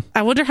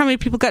 I wonder how many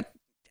people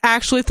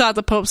actually thought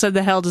the Pope said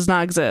that hell does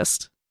not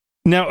exist.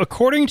 Now,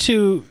 according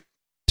to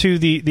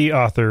the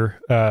author,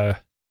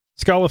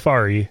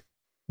 Scalafari,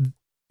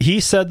 he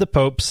said the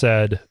Pope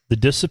said the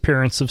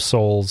disappearance of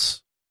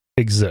souls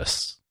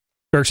exists.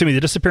 Or excuse me,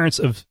 the disappearance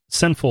of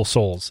sinful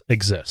souls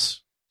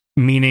exists.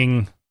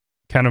 Meaning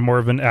kind of more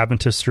of an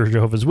Adventist or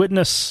Jehovah's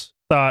Witness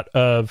thought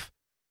of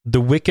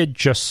the wicked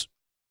just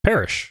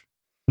perish.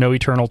 No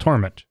eternal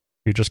torment.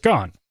 You're just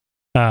gone.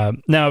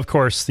 Now, of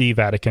course, the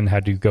Vatican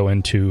had to go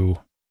into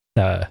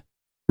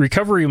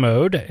recovery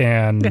mode,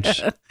 and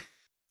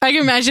I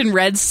can imagine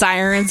red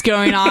sirens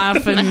going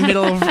off in the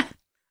middle of,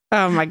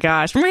 oh my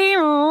gosh, we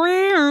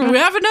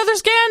have another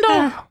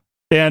scandal.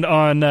 And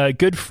on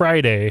Good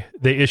Friday,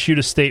 they issued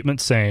a statement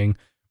saying,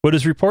 what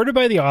is reported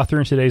by the author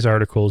in today's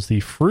article is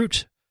the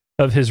fruit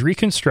of his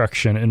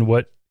reconstruction in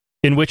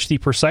which the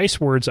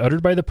precise words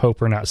uttered by the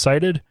Pope are not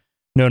cited.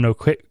 No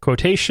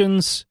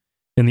quotations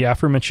in the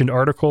aforementioned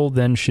article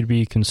then should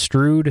be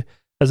construed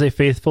as a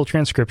faithful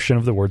transcription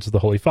of the words of the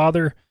Holy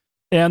Father.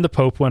 And the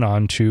Pope went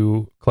on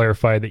to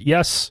clarify that,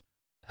 yes,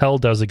 hell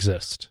does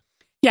exist.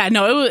 Yeah,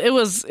 no, it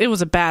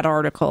was a bad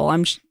article.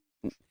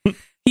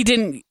 He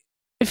didn't.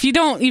 If you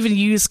don't even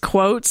use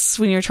quotes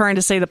when you're trying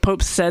to say the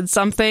Pope said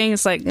something,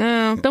 it's like,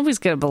 nobody's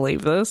going to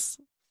believe this.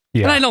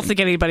 Yeah. And I don't think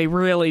anybody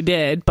really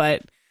did,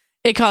 but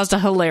it caused a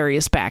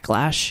hilarious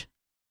backlash.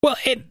 Well,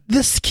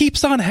 this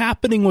keeps on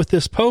happening with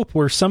this Pope,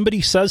 where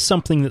somebody says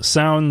something that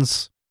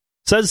says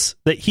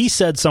that he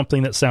said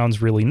something that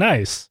sounds really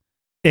nice,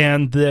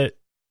 and that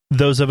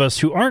those of us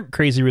who aren't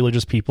crazy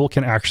religious people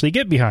can actually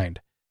get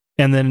behind.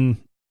 And then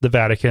the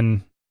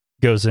Vatican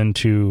goes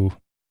into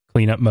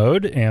cleanup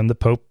mode, and the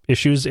Pope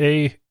issues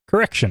a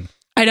correction.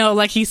 I know,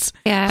 like he's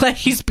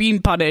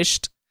being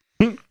punished.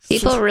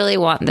 People really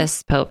want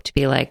this Pope to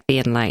be like the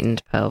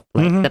enlightened Pope,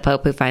 like the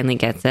Pope who finally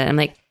gets it. I'm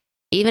like,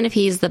 even if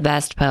he's the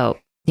best pope,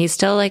 he's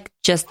still like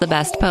just the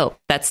best pope.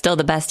 That's still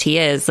the best he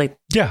is. Like,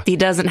 he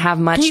doesn't have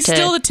much. He's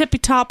still the tippy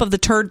top of the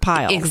turd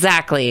pile.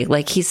 Exactly.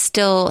 Like, he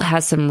still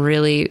has some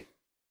really,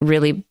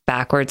 really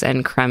backwards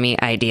and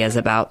crummy ideas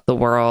about the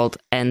world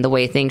and the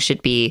way things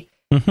should be.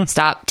 Mm-hmm.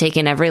 Stop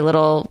taking every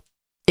little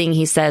thing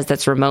he says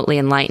that's remotely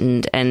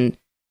enlightened and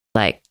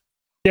like,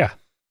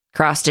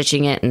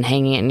 cross-stitching it and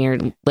hanging it in your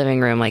living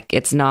room. Like,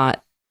 it's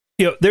not.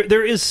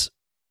 There is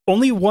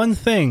only one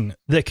thing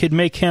that could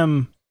make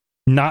him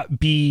not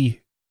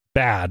be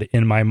bad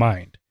in my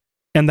mind,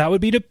 and that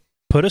would be to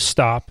put a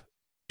stop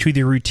to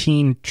the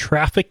routine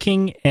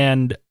trafficking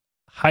and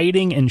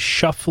hiding and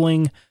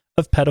shuffling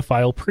of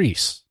pedophile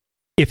priests.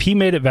 If he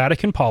made it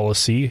Vatican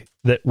policy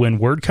that when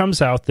word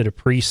comes out that a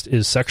priest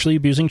is sexually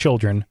abusing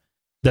children,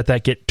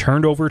 that get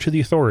turned over to the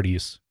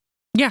authorities.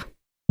 Yeah.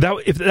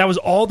 If that was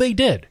all they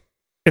did,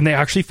 and they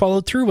actually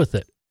followed through with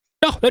it,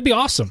 no, that'd be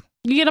awesome.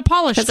 You get a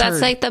polished turd. Because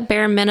that's like the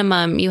bare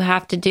minimum you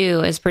have to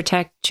do is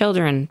protect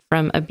children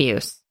from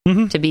abuse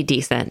to be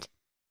decent.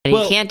 And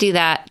if you can't do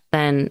that,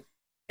 then...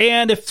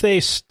 And if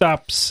they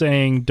stop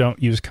saying don't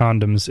use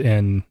condoms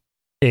in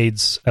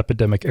AIDS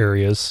epidemic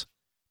areas,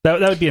 that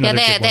would be another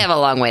they have a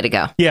long way to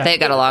go. Yeah. They've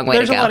got a long way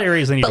to go. There's a lot of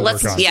areas they need to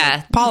work on.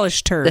 Yeah.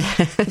 Polished turd.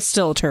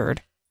 Still a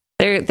turd.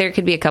 There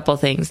could be a couple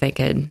things they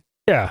could...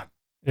 Yeah.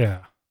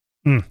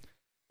 All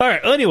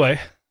right. Well, anyway,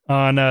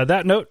 on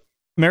that note,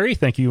 Mary,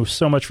 thank you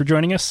so much for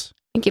joining us.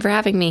 Thank you for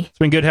having me. It's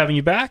been good having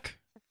you back.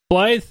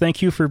 Blythe,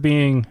 thank you for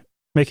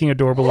making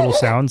adorable little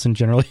sounds and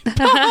generally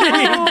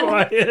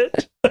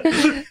quiet.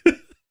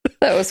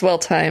 That was well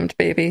timed,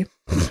 baby.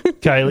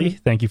 Kylie,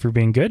 thank you for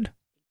being good.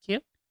 Thank you.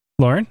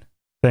 Lauren,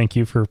 thank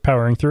you for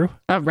powering through.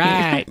 All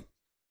right.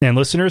 And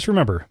listeners,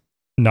 remember,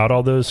 not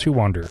all those who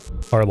wander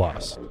are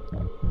lost.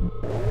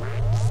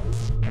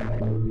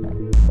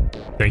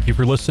 Thank you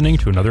for listening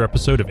to another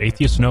episode of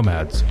Atheist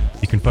Nomads.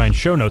 You can find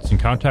show notes and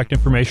contact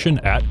information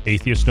at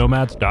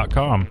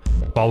atheistnomads.com.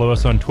 Follow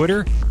us on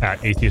Twitter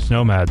at Atheist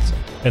Nomads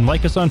and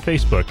like us on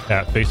Facebook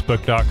at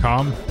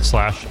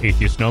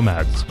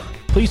facebook.com/atheistnomads.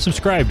 Please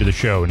subscribe to the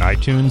show in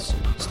iTunes,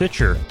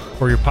 Stitcher,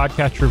 or your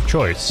podcatcher of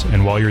choice.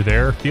 And while you're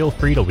there, feel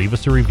free to leave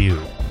us a review.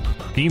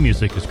 Theme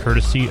music is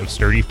courtesy of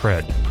Sturdy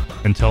Fred.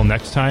 Until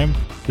next time,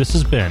 this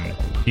has been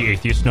the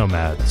Atheist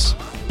Nomads.